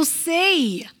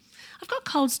see. I've got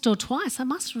cold store twice. I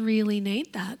must really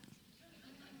need that.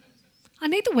 I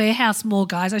need the warehouse more,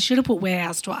 guys. I should have put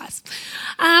warehouse twice.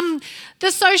 The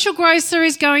social grocer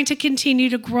is going to continue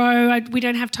to grow. We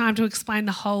don't have time to explain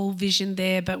the whole vision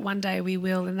there, but one day we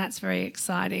will, and that's very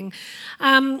exciting.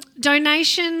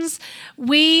 Donations.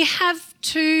 We have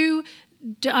 2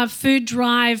 food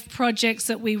drive projects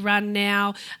that we run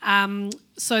now.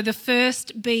 So the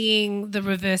first being the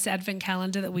reverse advent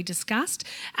calendar that we discussed.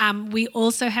 We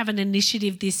also have an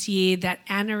initiative this year that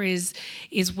Anna is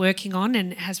working on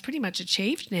and has pretty much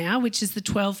achieved now, which is the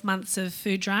 12 months of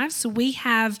food drives. So we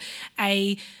have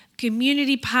a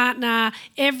community partner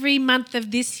every month of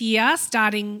this year,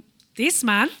 starting this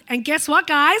month. And guess what,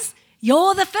 guys?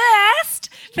 You're the first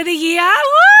for the year.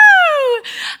 Woo!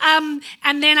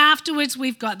 And then afterwards,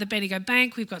 we've got the Bendigo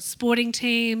Bank, we've got sporting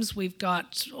teams, we've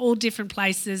got all different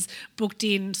places booked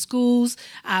in, schools,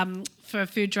 for a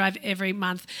food drive every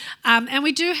month. And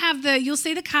we do have you'll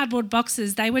see the cardboard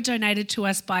boxes. They were donated to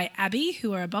us by Abbey,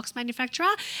 who are a box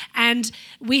manufacturer. And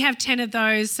we have 10 of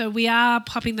those. So we are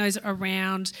popping those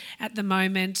around at the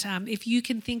moment. If you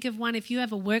can think of one, if you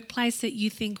have a workplace that you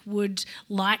think would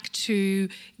like to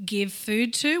give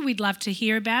food to, we'd love to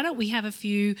hear about it. We have a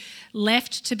few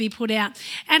left to be put out.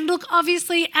 And look,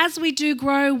 obviously, as we do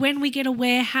grow, when we get a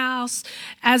warehouse,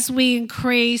 as we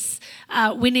increase,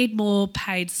 we need more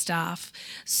paid staff.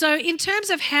 So in terms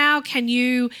of how can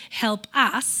you help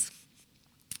us,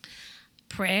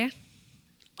 prayer,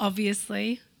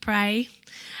 obviously, pray.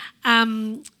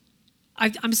 I'm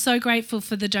so grateful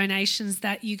for the donations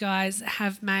that you guys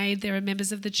have made. There are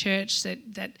members of the church that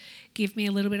give me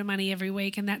a little bit of money every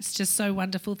week, and that's just so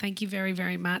wonderful. Thank you very,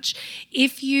 very much.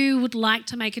 If you would like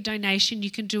to make a donation, you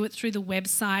can do it through the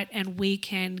website and we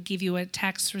can give you a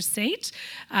tax receipt.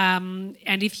 And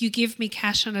if you give me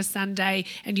cash on a Sunday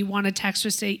and you want a tax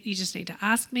receipt, you just need to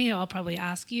ask me, or I'll probably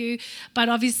ask you. But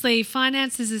obviously,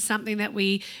 finances is something that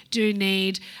we do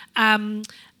need.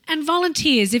 And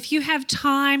volunteers, if you have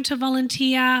time to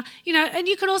volunteer, and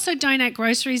you could also donate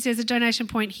groceries. There's a donation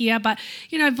point here, but,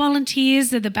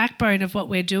 volunteers are the backbone of what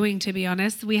we're doing, to be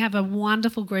honest. We have a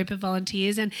wonderful group of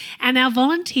volunteers, and our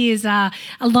volunteers are,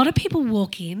 a lot of people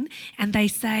walk in and they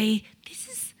say, this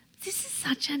is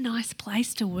such a nice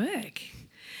place to work.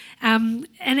 And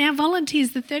our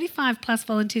volunteers, the 35 plus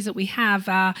volunteers that we have,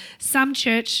 are some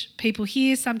church people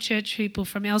here, some church people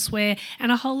from elsewhere,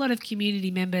 and a whole lot of community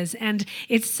members. And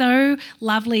it's so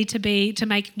lovely to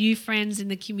make new friends in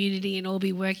the community and all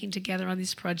be working together on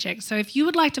this project. So if you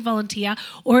would like to volunteer,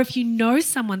 or if you know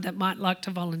someone that might like to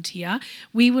volunteer,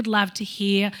 we would love to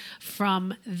hear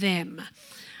from them.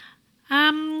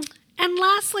 And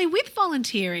lastly, with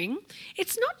volunteering,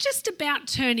 it's not just about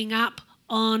turning up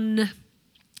on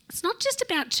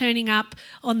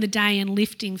the day and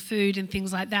lifting food and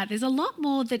things like that. There's a lot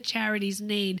more that charities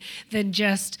need than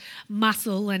just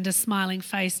muscle and a smiling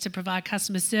face to provide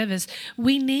customer service.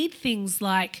 We need things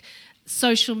like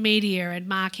social media and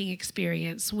marketing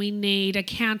experience. We need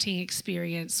accounting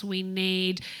experience. We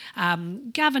need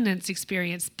governance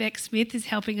experience. Beck Smith is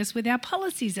helping us with our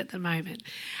policies at the moment.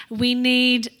 We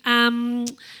need...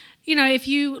 if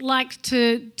you like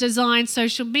to design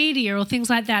social media or things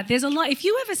like that, there's a lot. If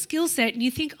you have a skill set and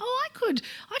you think, I could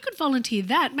volunteer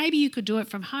that, maybe you could do it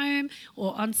from home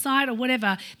or on site or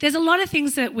whatever. There's a lot of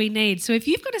things that we need. So if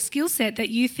you've got a skill set that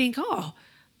you think,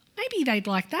 maybe they'd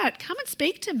like that, come and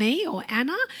speak to me or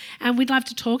Anna, and we'd love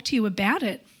to talk to you about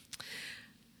it.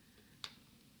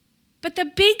 But the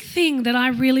big thing that I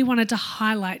really wanted to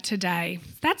highlight today,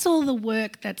 that's all the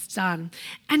work that's done.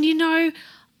 And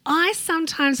I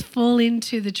sometimes fall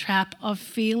into the trap of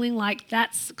feeling like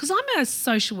because I'm a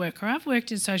social worker. I've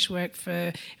worked in social work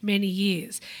for many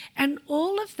years. And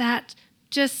all of that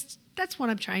that's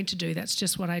what I'm trained to do. That's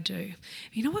just what I do.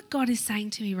 You know what God is saying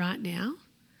to me right now?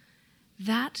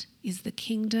 That is the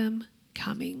kingdom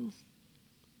coming.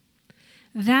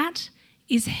 That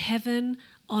is heaven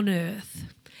on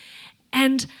earth.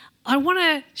 And I want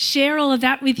to share all of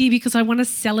that with you because I want to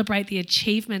celebrate the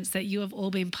achievements that you have all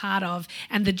been part of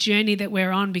and the journey that we're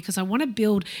on, because I want to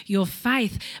build your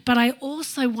faith. But I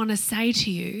also want to say to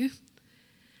you,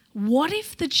 what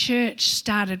if the church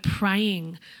started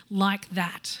praying like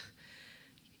that?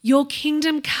 Your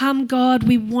kingdom come, God,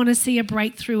 we want to see a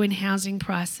breakthrough in housing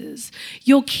prices.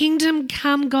 Your kingdom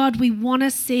come, God, we want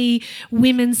to see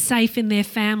women safe in their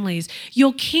families.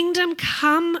 Your kingdom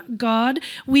come, God,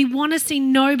 we want to see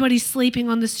nobody sleeping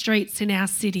on the streets in our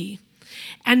city.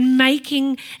 And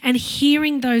making and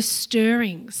hearing those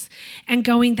stirrings and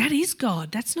going, that is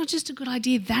God. That's not just a good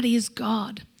idea, that is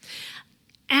God.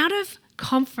 Out of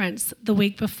conference the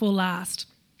week before last,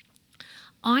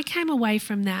 I came away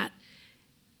from that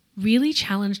really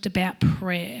challenged about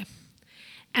prayer.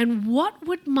 And what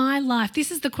would my life, this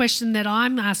is the question that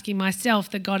I'm asking myself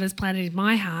that God has planted in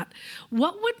my heart,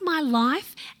 what would my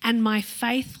life and my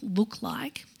faith look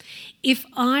like if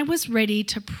I was ready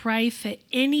to pray for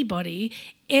anybody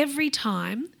every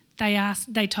time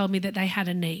they told me that they had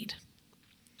a need?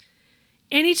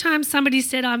 Anytime somebody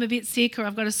said, I'm a bit sick or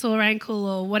I've got a sore ankle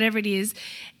or whatever it is,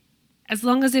 as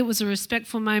long as it was a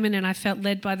respectful moment and I felt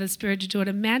led by the Spirit to do it,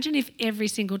 imagine if every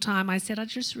single time I said, I'd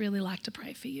just really like to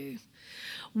pray for you.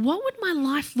 What would my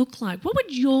life look like? What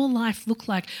would your life look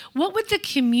like? What would the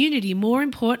community, more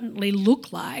importantly,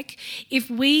 look like if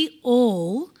we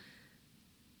all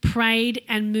prayed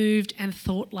and moved and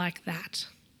thought like that?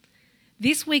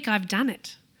 This week I've done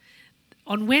it.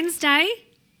 On Wednesday,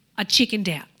 I chickened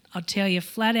out. I'll tell you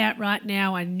flat out right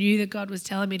now, I knew that God was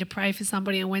telling me to pray for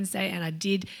somebody on Wednesday and I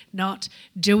did not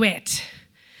do it.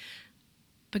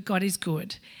 But God is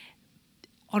good.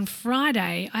 On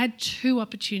Friday, I had 2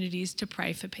 opportunities to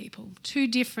pray for people, 2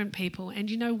 different people. And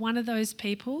one of those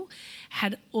people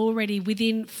had already,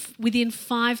 within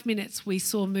 5 minutes, we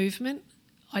saw movement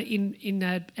in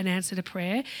an answer to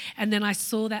prayer. And then I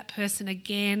saw that person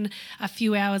again a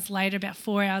few hours later, about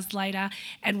 4 hours later.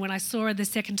 And when I saw her the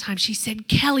second time, she said,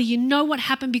 Kellie, you know what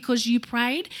happened because you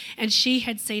prayed? And she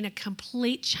had seen a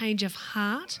complete change of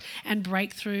heart and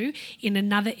breakthrough in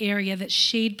another area that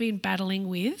she'd been battling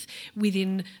with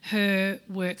within her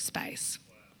workspace.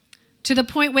 To the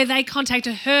point where they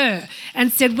contacted her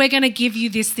and said, we're going to give you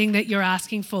this thing that you're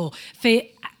asking for.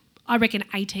 I reckon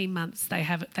 18 months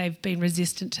they've been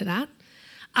resistant to that.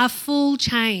 A full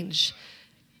change.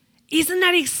 Isn't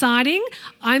that exciting?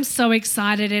 I'm so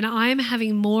excited, and I'm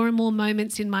having more and more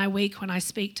moments in my week when I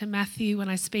speak to Matthew, when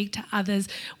I speak to others,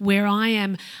 where I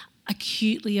am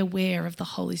acutely aware of the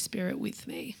Holy Spirit with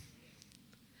me.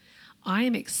 I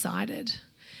am excited.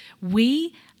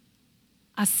 We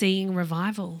are seeing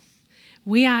revival.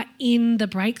 We are in the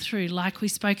breakthrough like we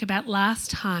spoke about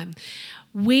last time.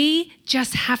 We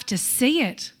just have to see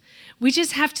it. We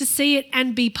just have to see it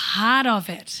and be part of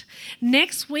it.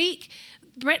 Next week,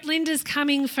 Brett Linda's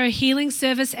coming for a healing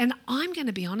service, and I'm going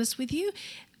to be honest with you,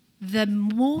 the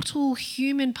mortal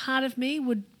human part of me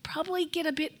would probably get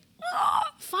a bit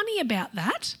funny about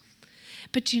that.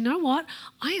 But do you know what?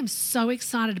 I am so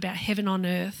excited about heaven on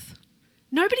earth.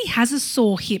 Nobody has a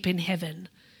sore hip in heaven.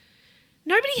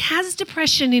 Nobody has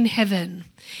depression in heaven.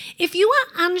 If you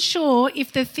are unsure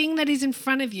if the thing that is in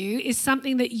front of you is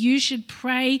something that you should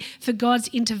pray for God's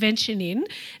intervention in,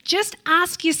 just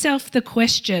ask yourself the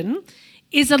question,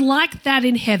 is it like that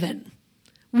in heaven?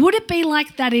 Would it be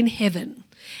like that in heaven?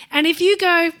 And if you go,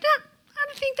 no, I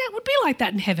don't think that would be like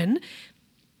that in heaven,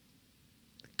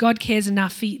 God cares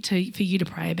enough for you to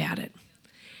pray about it.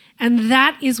 And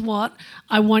that is what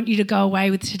I want you to go away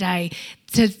with today,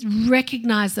 to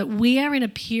recognise that we are in a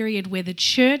period where the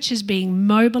church is being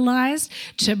mobilised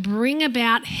to bring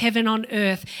about heaven on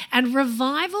earth. And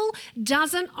revival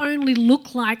doesn't only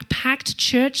look like packed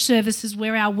church services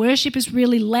where our worship is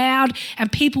really loud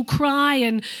and people cry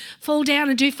and fall down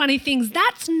and do funny things.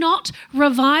 That's not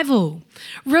revival.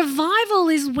 Revival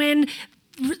is when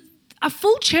a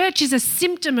full church is a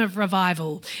symptom of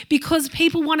revival because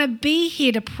people want to be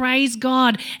here to praise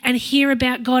God and hear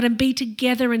about God and be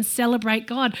together and celebrate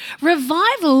God.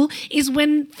 Revival is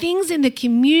when things in the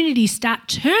community start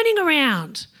turning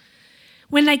around,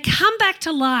 when they come back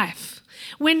to life,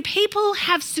 when people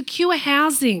have secure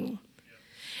housing.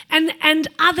 And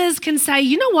others can say,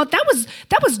 you know what,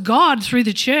 that was God through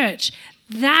the church.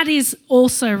 That is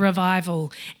also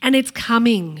revival, and it's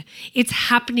coming. It's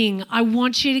happening. I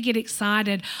want you to get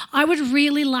excited. I would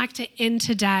really like to end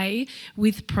today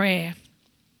with prayer.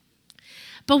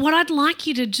 But what I'd like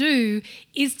you to do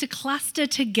is to cluster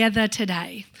together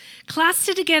today.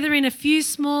 Cluster together in a few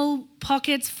small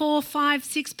pockets, 4, 5,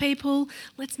 6 people.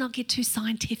 Let's not get too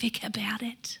scientific about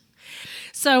it.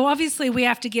 So obviously we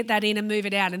have to get that in and move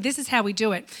it out, and this is how we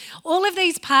do it. All of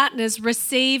these partners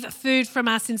receive food from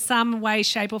us in some way,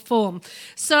 shape or form.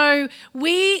 So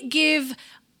we give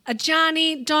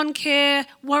Ajani, Don Care,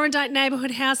 Warrandyte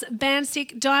Neighbourhood House,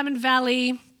 Bansick, Diamond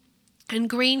Valley and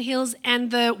Green Hills and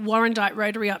the Warrandyte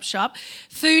Rotary Up Shop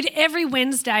food every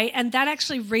Wednesday, and that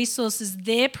actually resources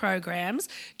their programs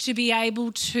to be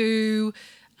able to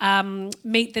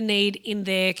meet the need in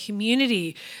their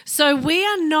community. So we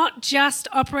are not just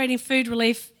operating food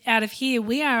relief out of here.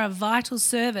 We are a vital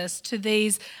service to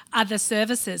these other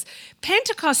services.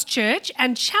 Pentecost Church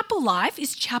and Chapel Life,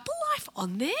 is Chapel Life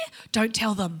on there? Don't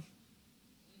tell them.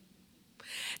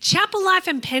 Chapel Life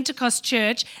and Pentecost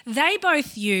Church, they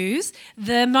both use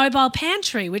the mobile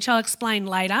pantry, which I'll explain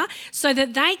later, so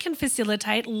that they can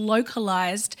facilitate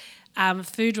localised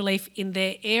food relief in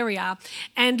their area.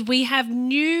 And we have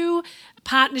new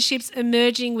partnerships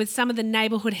emerging with some of the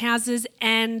neighbourhood houses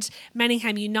and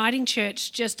Manningham Uniting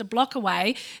Church just a block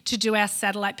away to do our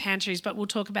satellite pantries, but we'll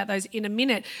talk about those in a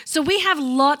minute. So we have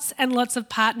lots and lots of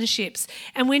partnerships,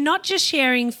 and we're not just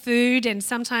sharing food and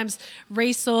sometimes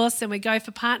resource, and we go for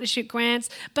partnership grants,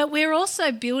 but we're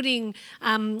also building,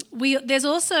 there's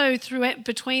also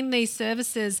between these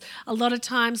services a lot of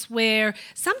times where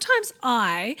sometimes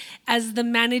I, as the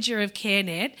manager of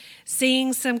CareNet,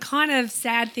 seeing some kind of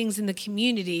sad things in the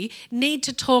community, need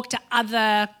to talk to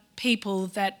other people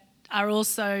that are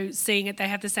also seeing it. They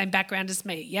have the same background as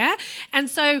me, yeah? And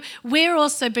so we're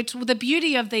also, but the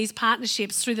beauty of these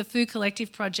partnerships through the Food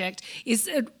Collective project is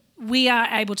we are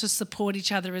able to support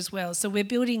each other as well. So we're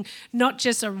building not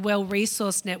just a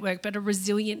well-resourced network, but a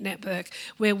resilient network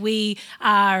where we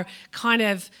are kind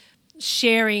of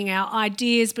sharing our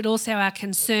ideas, but also our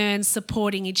concerns,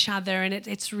 supporting each other, and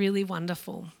it's really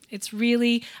wonderful. It's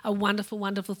really a wonderful,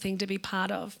 wonderful thing to be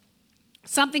part of.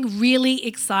 Something really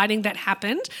exciting that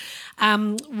happened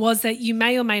was that you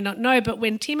may or may not know, but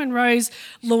when Tim and Rose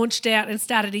launched out and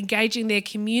started engaging their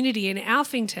community in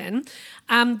Alphington,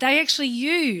 they actually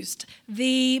used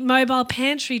the mobile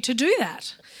pantry to do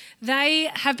that. They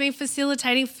have been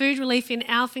facilitating food relief in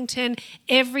Alphington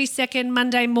every second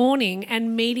Monday morning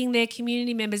and meeting their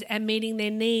community members and meeting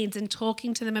their needs and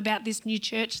talking to them about this new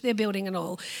church they're building and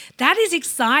all. That is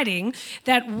exciting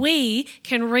that we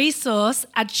can resource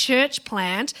a church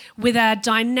plant with a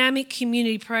dynamic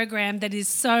community program that is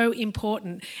so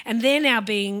important. And they're now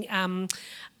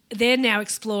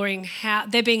exploring how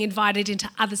they're being invited into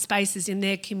other spaces in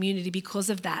their community because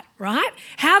of that, right?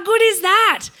 How good is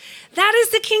that? That is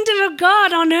the kingdom of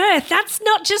God on earth. That's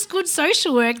not just good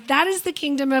social work. That is the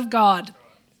kingdom of God.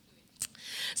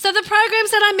 So the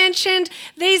programs that I mentioned,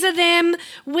 these are them.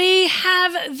 We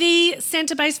have the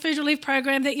centre-based food relief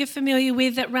program that you're familiar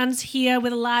with that runs here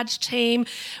with a large team.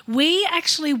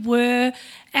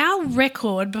 Our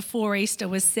record before Easter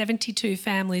was 72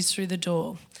 families through the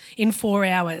door in 4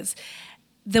 hours.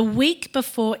 The week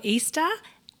before Easter,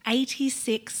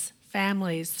 86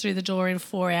 families through the door in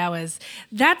 4 hours.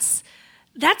 That's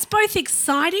both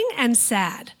exciting and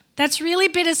sad. That's really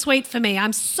bittersweet for me.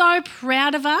 I'm so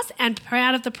proud of us and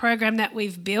proud of the program that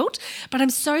we've built, but I'm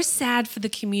so sad for the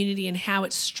community and how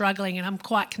it's struggling, and I'm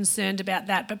quite concerned about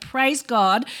that. But praise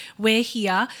God, we're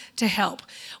here to help.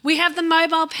 We have the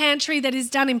mobile pantry that is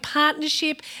done in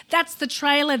partnership. That's the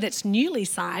trailer that's newly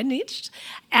signaged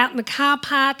out in the car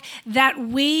park that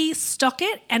we stock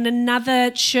it, and another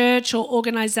church or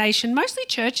organisation, mostly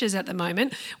churches at the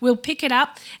moment, will pick it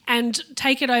up and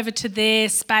take it over to their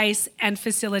space and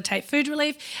facilitate food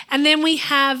relief. And then we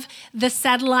have the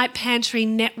satellite pantry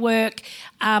network,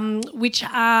 which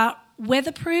are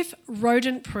weatherproof,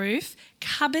 rodent-proof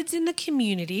cupboards in the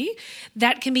community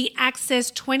that can be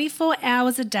accessed 24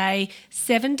 hours a day,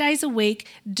 7 days a week,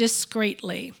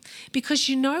 discreetly. Because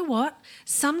you know what?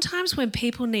 Sometimes when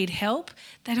people need help,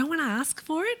 they don't want to ask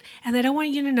for it and they don't want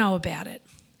you to know about it.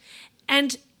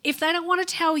 And if they don't want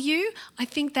to tell you, I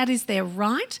think that is their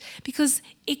right, because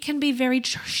it can be very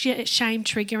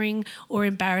shame-triggering or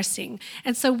embarrassing.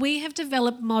 And so we have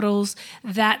developed models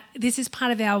that this is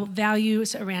part of our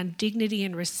values around dignity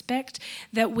and respect,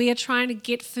 that we are trying to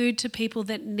get food to people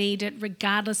that need it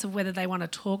regardless of whether they want to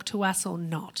talk to us or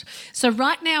not. So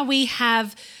right now we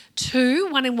have two,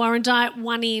 one in Warrandyte,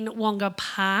 one in Wonga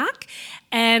Park,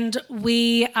 and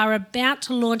we are about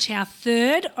to launch our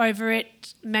third over at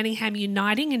Manningham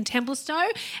Uniting in Templestowe,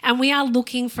 and we are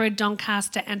looking for a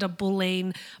Doncaster and a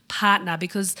Bulleen partner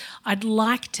because I'd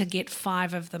like to get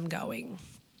 5 of them going.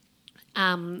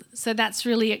 So that's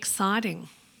really exciting.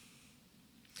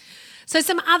 So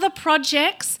some other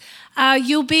projects,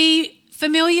 you'll be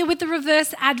familiar with the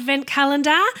reverse advent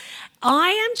calendar. I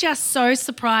am just so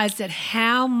surprised at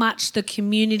how much the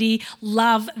community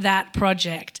love that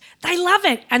project. They love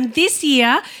it. And this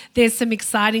year, there's some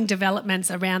exciting developments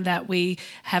around that. We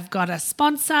have got a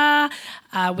sponsor.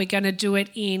 We're going to do it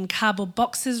in cardboard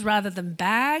boxes rather than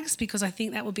bags because I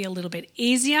think that will be a little bit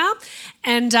easier.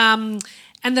 And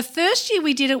the first year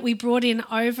we did it, we brought in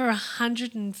over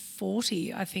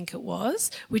 140, I think it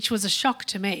was, which was a shock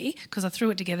to me because I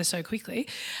threw it together so quickly.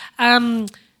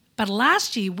 But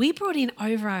last year, we brought in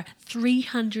over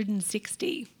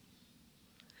 360.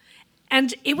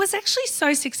 And it was actually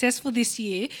so successful this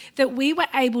year that we were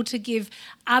able to give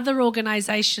other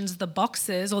organisations the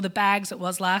boxes or the bags it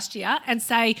was last year and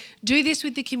say, do this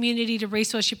with the community to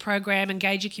resource your program,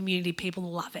 engage your community, people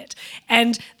love it.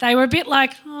 And they were a bit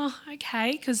like, oh,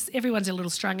 okay, because everyone's a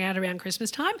little strung out around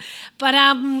Christmas time. But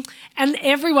and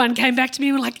everyone came back to me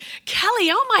and were like,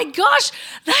 Kellie, oh my gosh,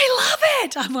 they love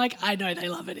it. I'm like, I know they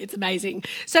love it. It's amazing.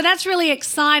 So that's really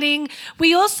exciting.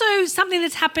 We also, something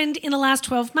that's happened in the last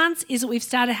 12 months is that we've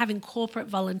started having corporate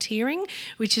volunteering,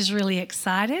 which is really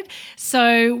excited.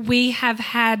 So we have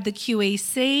had the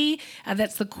QEC,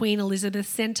 that's the Queen Elizabeth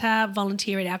Centre,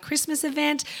 volunteer at our Christmas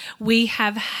event. We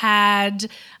have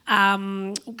had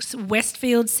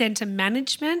Westfield Centre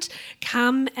Management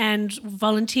come and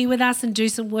volunteer with us and do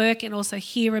some work and also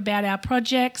hear about our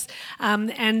projects.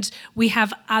 And we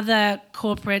have other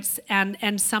corporates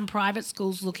and some private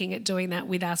schools looking at doing that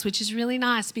with us, which is really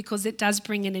nice because it does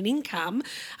bring in an income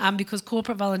because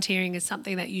corporate volunteering is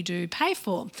something that you do pay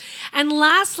for. And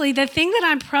lastly, the thing that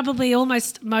I'm probably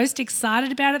almost most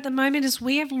excited about at the moment is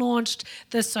we have launched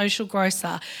the Social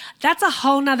Grocer. That's a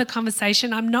whole nother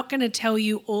conversation. I'm not going to tell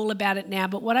you all about it now,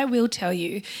 but what I will tell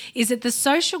you is that the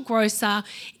Social Grocer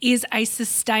is a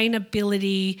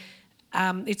sustainability,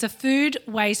 it's a food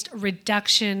waste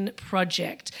reduction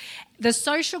project. The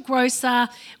Social Grocer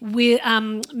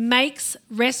makes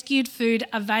rescued food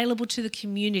available to the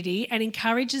community and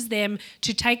encourages them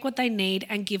to take what they need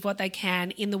and give what they can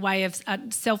in the way of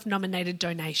self-nominated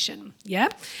donation, yeah?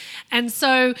 And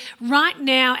so right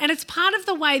now, and it's part of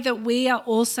the way that we are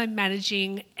also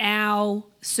managing our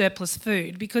surplus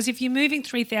food, because if you're moving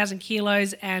 3,000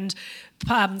 kilos and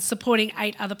supporting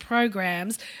 8 other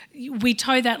programs, we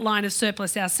toe that line of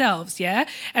surplus ourselves, yeah?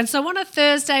 And so on a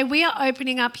Thursday, we are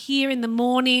opening up here here in the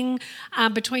morning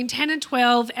between 10 and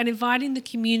 12 and inviting the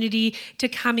community to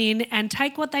come in and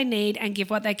take what they need and give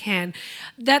what they can.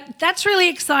 That's really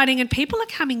exciting, and people are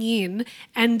coming in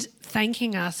and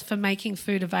thanking us for making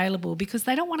food available because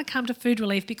they don't want to come to food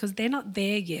relief because they're not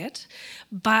there yet,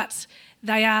 but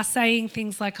they are saying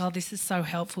things like, oh, this is so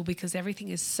helpful because everything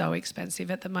is so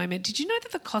expensive at the moment. Did you know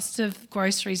that the cost of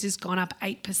groceries has gone up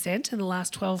 8% in the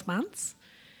last 12 months?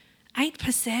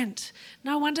 8%.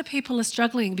 No wonder people are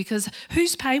struggling because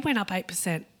whose pay went up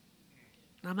 8%?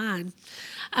 Not mine.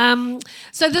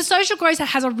 So the social grocer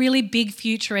has a really big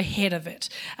future ahead of it.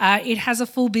 It has a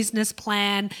full business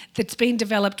plan that's been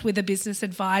developed with a business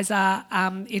advisor.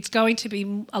 It's going to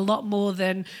be a lot more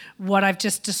than what I've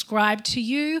just described to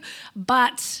you,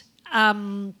 but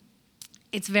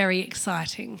it's very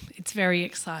exciting. It's very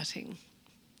exciting.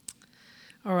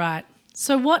 All right.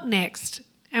 So what next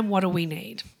and what do we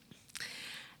need?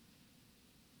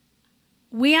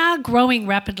 We are growing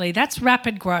rapidly. That's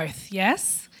rapid growth,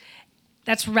 yes?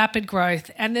 That's rapid growth.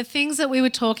 And the things that we were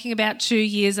talking about 2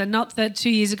 years ago are not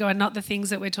the things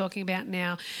that we're talking about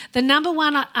now. The number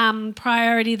one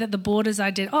priority that the board has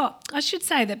identified, I should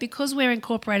say that because we're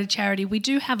incorporated charity, we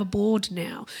do have a board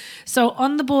now. So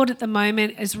on the board at the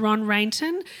moment is Ron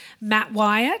Rainton, Matt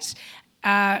Wyatt,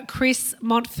 Chris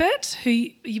Montfort, who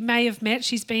you may have met.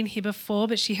 She's been here before,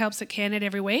 but she helps at CARENET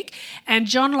every week. And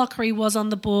John Lockery was on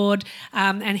the board,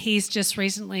 and he's just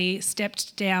recently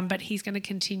stepped down, but he's going to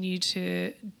continue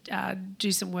to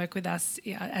do some work with us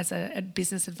as a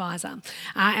business advisor.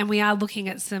 And we are looking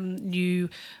at some new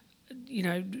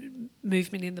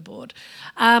movement in the board.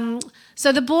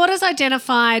 So the board has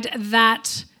identified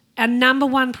that our number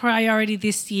one priority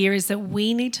this year is that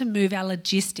we need to move our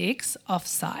logistics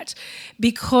off-site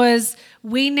because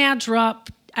we now drop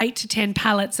 8 to 10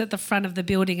 pallets at the front of the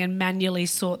building and manually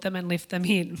sort them and lift them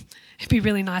in. It'd be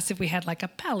really nice if we had like a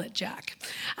pallet jack.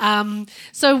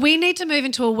 So we need to move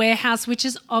into a warehouse, which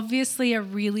is obviously a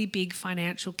really big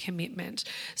financial commitment.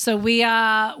 So we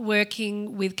are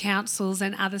working with councils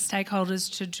and other stakeholders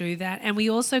to do that. And we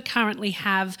also currently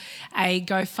have a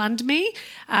GoFundMe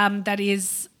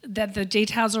that the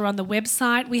details are on the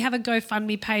website. We have a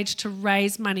GoFundMe page to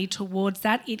raise money towards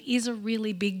that. It is a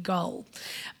really big goal.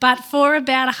 But for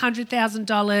about $100,000,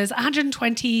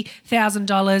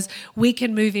 $120,000, we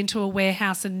can move into a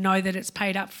warehouse and know that it's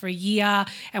paid up for a year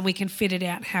and we can fit it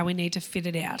out how we need to fit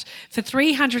it out. For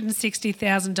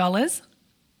 $360,000,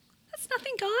 that's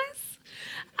nothing, guys.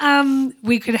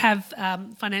 We could have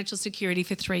financial security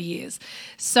for 3 years.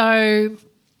 So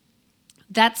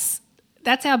that's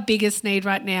our biggest need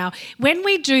right now. When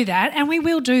we do that, and we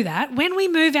will do that, when we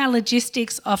move our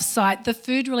logistics off-site, the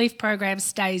food relief program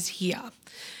stays here.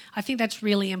 I think that's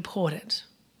really important.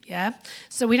 Yeah,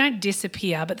 so we don't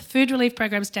disappear, but the food relief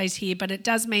program stays here. But it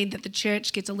does mean that the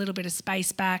church gets a little bit of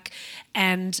space back,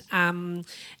 and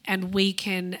we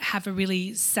can have a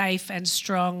really safe and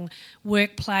strong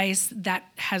workplace that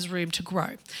has room to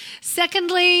grow.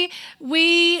 Secondly,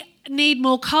 we need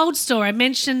more cold store. I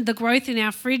mentioned the growth in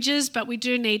our fridges, but we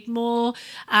do need more.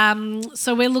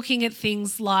 So we're looking at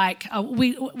things like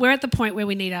we're at the point where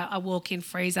we need a walk-in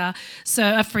freezer,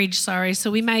 so a fridge.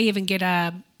 So we may even get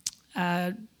a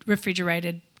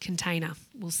refrigerated container.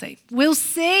 We'll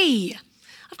see.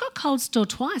 I've got cold store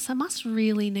twice. I must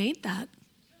really need that.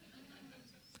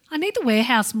 I need the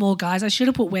warehouse more, guys. I should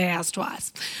have put warehouse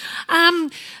twice.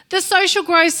 The social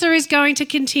grocer is going to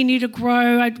continue to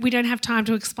grow. We don't have time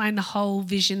to explain the whole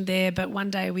vision there, but one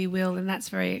day we will, and that's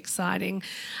very exciting.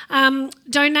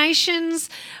 Donations.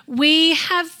 We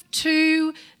have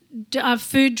 2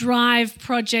 food drive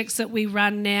projects that we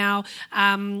run now.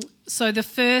 So the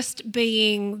first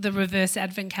being the reverse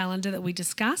advent calendar that we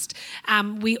discussed.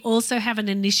 We also have an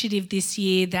initiative this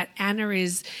year that Anna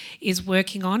is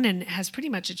working on and has pretty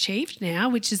much achieved now,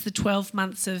 which is the 12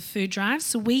 months of food drives.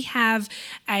 So we have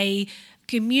a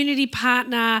community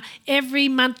partner every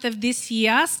month of this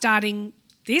year, starting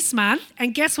this month.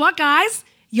 And guess what, guys?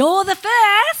 You're the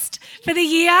first for the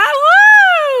year.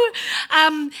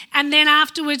 Woo! And then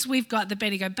afterwards, we've got the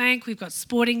Bendigo Bank, we've got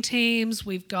sporting teams,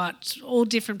 we've got all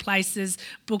different places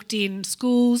booked in,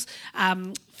 schools,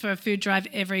 for a food drive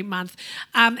every month.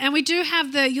 And we do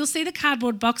have you'll see the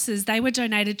cardboard boxes. They were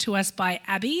donated to us by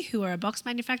Abbey, who are a box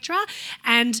manufacturer,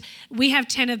 and we have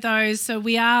 10 of those, so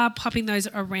we are popping those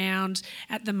around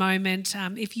at the moment.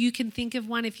 If you can think of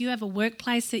one, if you have a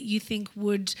workplace that you think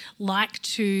would like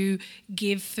to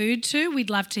give food to, we'd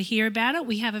love to hear about it.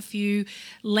 We have a few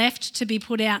left to be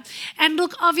put out. And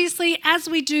look, obviously, as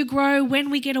we do grow,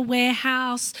 when we get a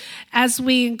warehouse, as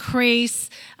we increase,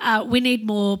 we need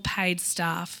more paid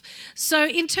staff. So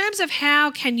in terms of how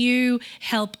can you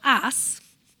help us,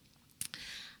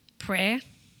 prayer,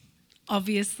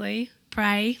 obviously,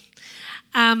 pray.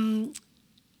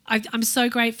 I'm so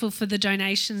grateful for the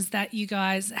donations that you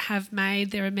guys have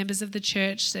made. There are members of the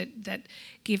church that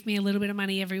give me a little bit of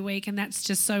money every week, and that's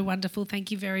just so wonderful.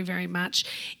 Thank you very, very much.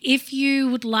 If you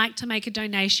would like to make a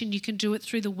donation, you can do it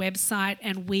through the website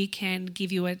and we can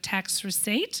give you a tax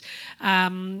receipt.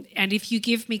 And if you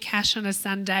give me cash on a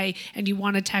Sunday and you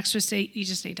want a tax receipt, you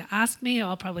just need to ask me, or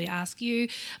I'll probably ask you.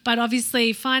 But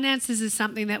obviously finances is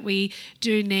something that we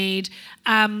do need.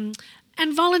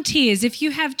 And volunteers, if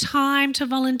you have time to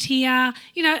volunteer,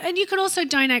 and you could also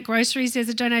donate groceries. There's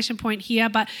a donation point here,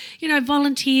 but,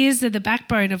 volunteers are the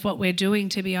backbone of what we're doing,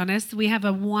 to be honest. We have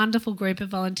a wonderful group of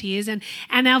volunteers, and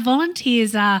our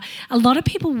volunteers are, a lot of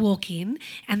people walk in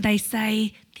and they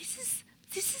say, this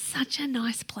is such a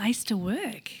nice place to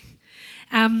work.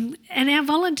 And our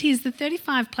volunteers, the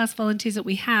 35 plus volunteers that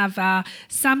we have, are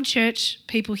some church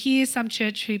people here, some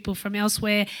church people from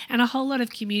elsewhere, and a whole lot of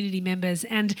community members.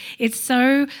 And it's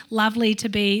so lovely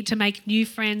to make new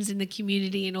friends in the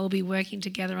community and all be working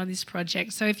together on this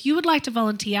project. So if you would like to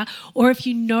volunteer, or if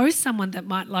you know someone that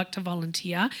might like to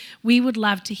volunteer, we would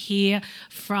love to hear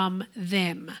from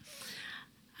them.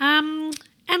 And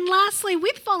lastly,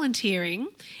 with volunteering,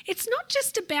 it's not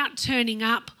just about turning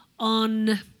up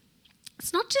on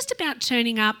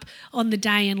the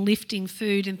day and lifting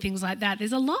food and things like that.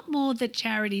 There's a lot more that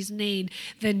charities need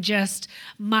than just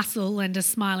muscle and a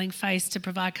smiling face to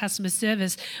provide customer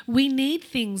service. We need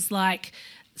things like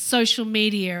social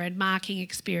media and marketing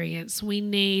experience. We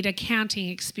need accounting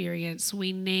experience.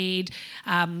 We need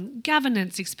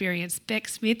governance experience. Beck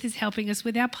Smith is helping us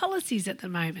with our policies at the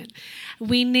moment.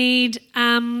 We need...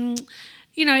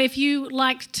 if you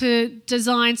like to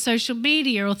design social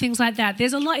media or things like that,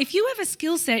 there's a lot. If you have a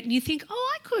skill set and you think,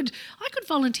 I could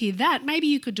volunteer that, maybe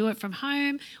you could do it from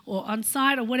home or on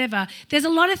site or whatever. There's a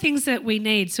lot of things that we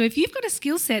need. So if you've got a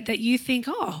skill set that you think,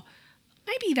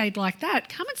 maybe they'd like that,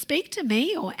 come and speak to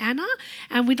me or Anna,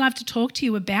 and we'd love to talk to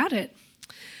you about it.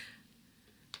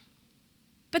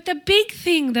 But the big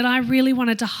thing that I really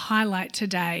wanted to highlight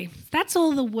today, that's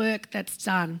all the work that's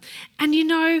done. And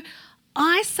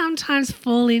I sometimes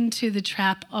fall into the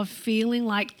trap of feeling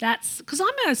like because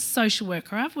I'm a social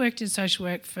worker. I've worked in social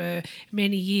work for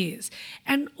many years.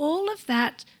 And all of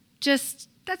that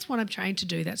that's what I'm trained to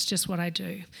do. That's just what I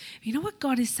do. You know what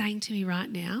God is saying to me right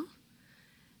now?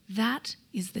 That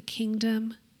is the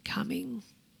kingdom coming.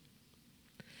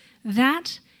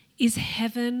 That is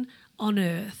heaven on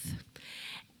earth.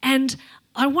 And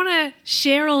I want to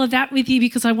share all of that with you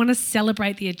because I want to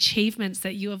celebrate the achievements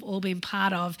that you have all been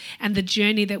part of and the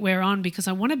journey that we're on, because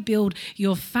I want to build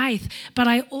your faith. But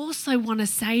I also want to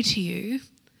say to you,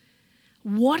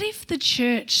 what if the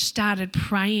church started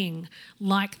praying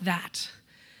like that?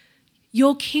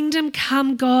 Your kingdom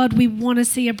come, God, we want to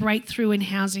see a breakthrough in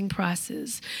housing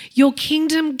prices. Your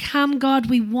kingdom come, God,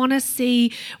 we want to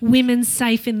see women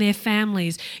safe in their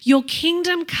families. Your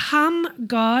kingdom come,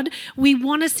 God, we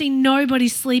want to see nobody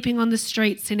sleeping on the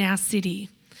streets in our city.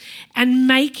 And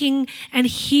making and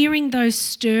hearing those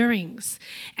stirrings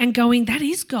and going, that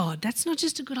is God. That's not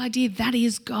just a good idea, that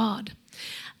is God.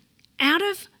 Out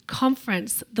of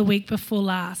conference the week before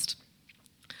last,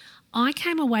 I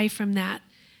came away from that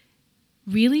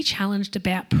really challenged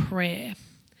about prayer.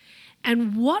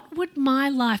 And what would my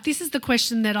life, this is the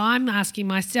question that I'm asking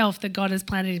myself that God has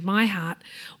planted in my heart,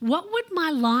 what would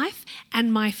my life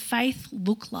and my faith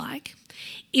look like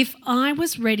if I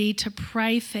was ready to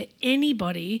pray for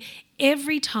anybody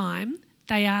every time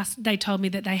they told me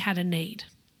that they had a need?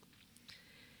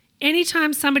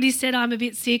 Anytime somebody said, I'm a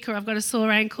bit sick or I've got a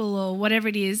sore ankle or whatever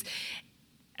it is,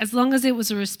 as long as it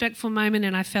was a respectful moment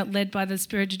and I felt led by the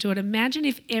Spirit to do it, imagine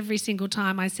if every single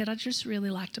time I said, I'd just really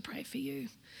like to pray for you.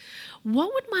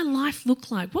 What would my life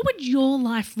look like? What would your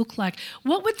life look like?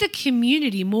 What would the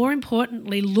community, more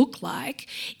importantly, look like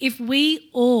if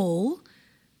we all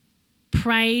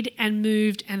prayed and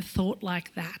moved and thought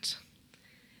like that?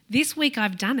 This week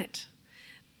I've done it.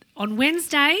 On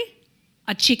Wednesday,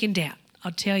 I chickened out.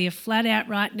 I'll tell you flat out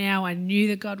right now, I knew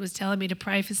that God was telling me to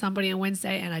pray for somebody on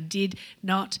Wednesday and I did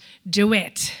not do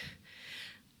it.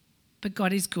 But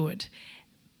God is good.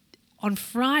 On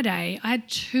Friday, I had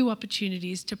 2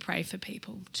 opportunities to pray for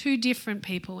people, 2 different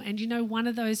people. And one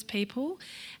of those people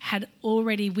had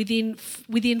already, within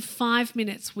 5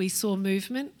 minutes, we saw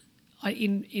movement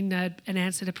in an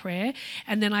answer to prayer.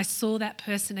 And then I saw that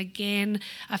person again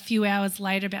a few hours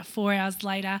later, about 4 hours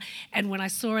later. And when I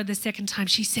saw her the second time,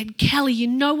 she said, Kellie, you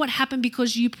know what happened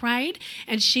because you prayed?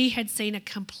 And she had seen a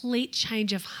complete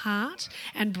change of heart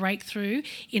and breakthrough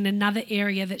in another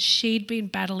area that she'd been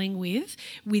battling with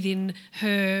within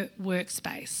her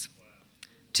workspace.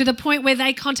 to the point where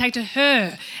they contacted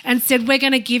her and said, we're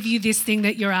going to give you this thing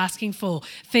that you're asking for.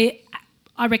 For,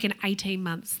 I reckon, 18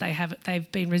 months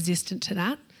they've been resistant to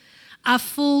that. A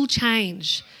full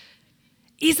change.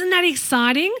 Isn't that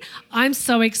exciting? I'm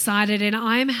so excited, and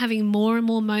I'm having more and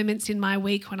more moments in my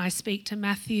week when I speak to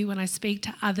Matthew, when I speak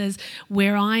to others,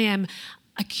 where I am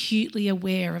acutely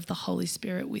aware of the Holy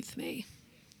Spirit with me.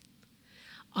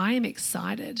 I am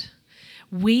excited.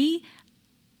 We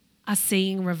are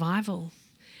seeing revival.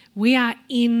 We are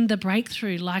in the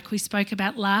breakthrough like we spoke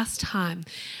about last time.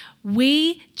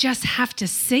 We just have to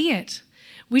see it.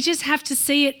 We just have to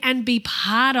see it and be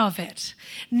part of it.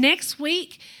 Next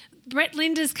week, Brett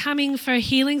Linda's coming for a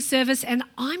healing service, and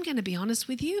I'm going to be honest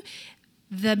with you,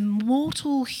 the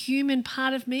mortal human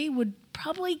part of me would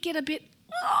probably get a bit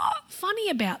funny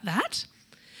about that.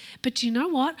 But do you know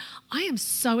what? I am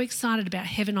so excited about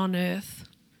heaven on earth.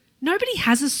 Nobody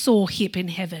has a sore hip in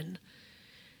heaven.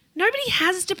 Nobody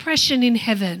has depression in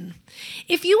heaven.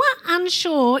 If you are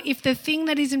unsure if the thing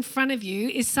that is in front of you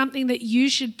is something that you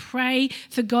should pray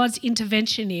for God's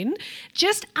intervention in,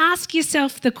 just ask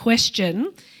yourself the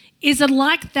question, is it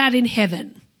like that in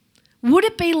heaven? Would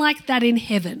it be like that in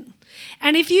heaven?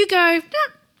 And if you go, no,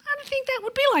 I don't think that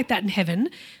would be like that in heaven,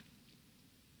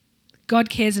 God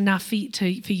cares enough for you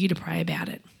to pray about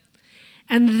it.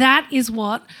 And that is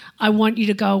what I want you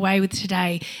to go away with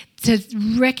today, to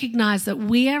recognise that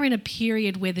we are in a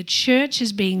period where the church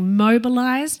is being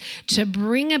mobilised to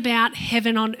bring about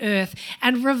heaven on earth.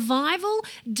 And revival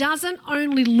doesn't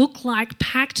only look like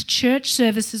packed church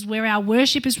services where our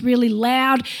worship is really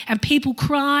loud and people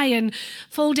cry and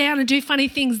fall down and do funny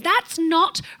things. That's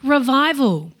not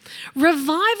revival.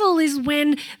 Revival is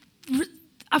when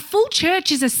a full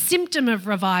church is a symptom of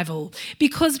revival,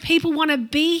 because people want to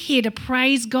be here to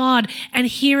praise God and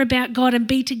hear about God and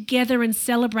be together and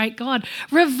celebrate God.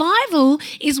 Revival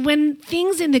is when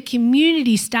things in the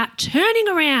community start turning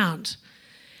around,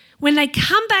 when they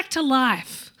come back to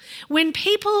life, when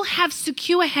people have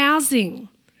secure housing,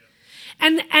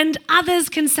 and others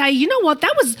can say, you know what,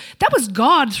 that was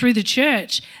God through the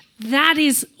church. That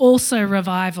is also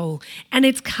revival, and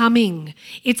it's coming.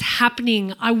 It's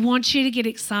happening. I want you to get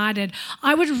excited.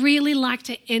 I would really like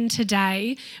to end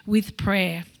today with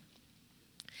prayer.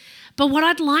 But what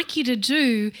I'd like you to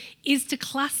do is to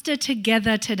cluster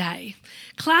together today.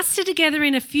 Cluster together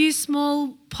in a few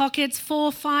small pockets,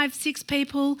 4, 5, 6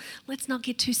 people. Let's not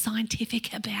get too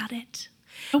scientific about it.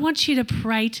 I want you to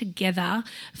pray together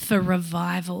for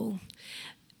revival,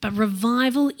 but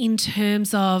revival in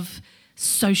terms of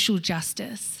social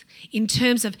justice, in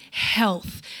terms of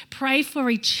health. Pray for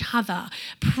each other.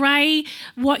 Pray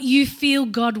what you feel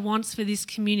God wants for this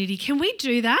community. Can we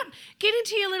do that? Get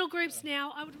into your little groups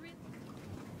now.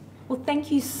 Well,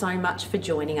 thank you so much for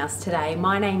joining us today.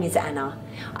 My name is Anna.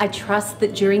 I trust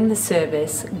that during the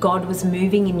service, God was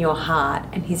moving in your heart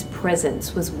and His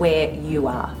presence was where you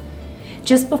are.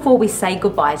 Just before we say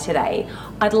goodbye today,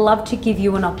 I'd love to give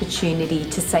you an opportunity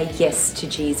to say yes to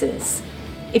Jesus.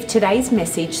 If today's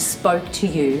message spoke to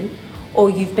you, or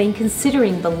you've been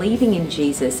considering believing in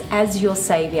Jesus as your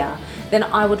Saviour, then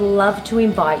I would love to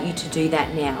invite you to do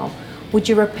that now. Would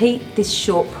you repeat this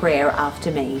short prayer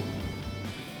after me?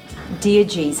 Dear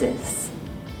Jesus,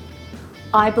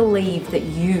 I believe that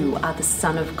you are the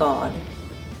Son of God.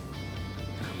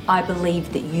 I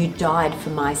believe that you died for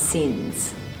my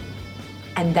sins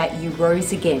and that you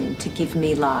rose again to give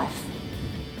me life.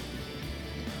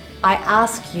 I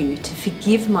ask you to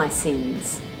forgive my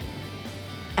sins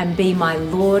and be my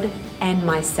Lord and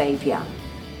my Saviour.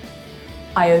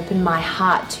 I open my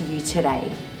heart to you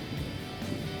today.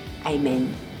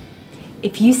 Amen.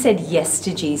 If you said yes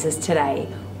to Jesus today,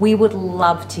 we would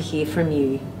love to hear from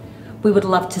you. We would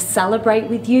love to celebrate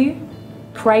with you,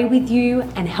 pray with you,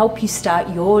 and help you start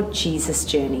your Jesus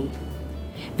journey.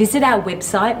 Visit our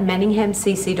website,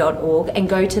 manninghamcc.org, and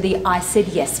go to the I Said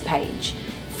Yes page.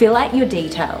 Fill out your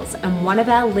details and one of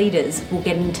our leaders will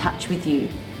get in touch with you.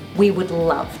 We would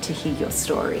love to hear your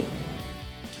story.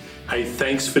 Hey,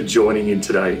 thanks for joining in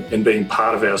today and being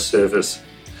part of our service.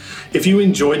 If you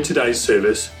enjoyed today's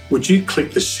service, would you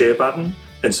click the share button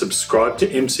and subscribe to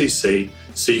MCC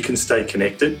so you can stay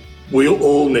connected? We'll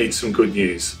all need some good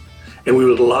news, and we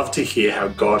would love to hear how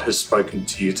God has spoken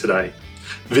to you today.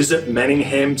 Visit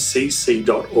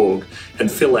manninghamcc.org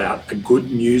and fill out a good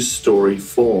news story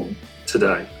form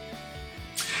today.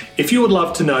 If you would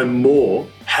love to know more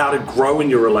how to grow in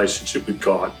your relationship with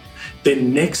God,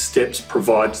 then Next Steps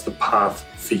provides the path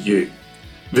for you.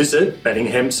 Visit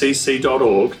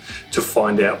manninghamcc.org to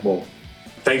find out more.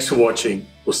 Thanks for watching.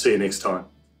 We'll see you next time.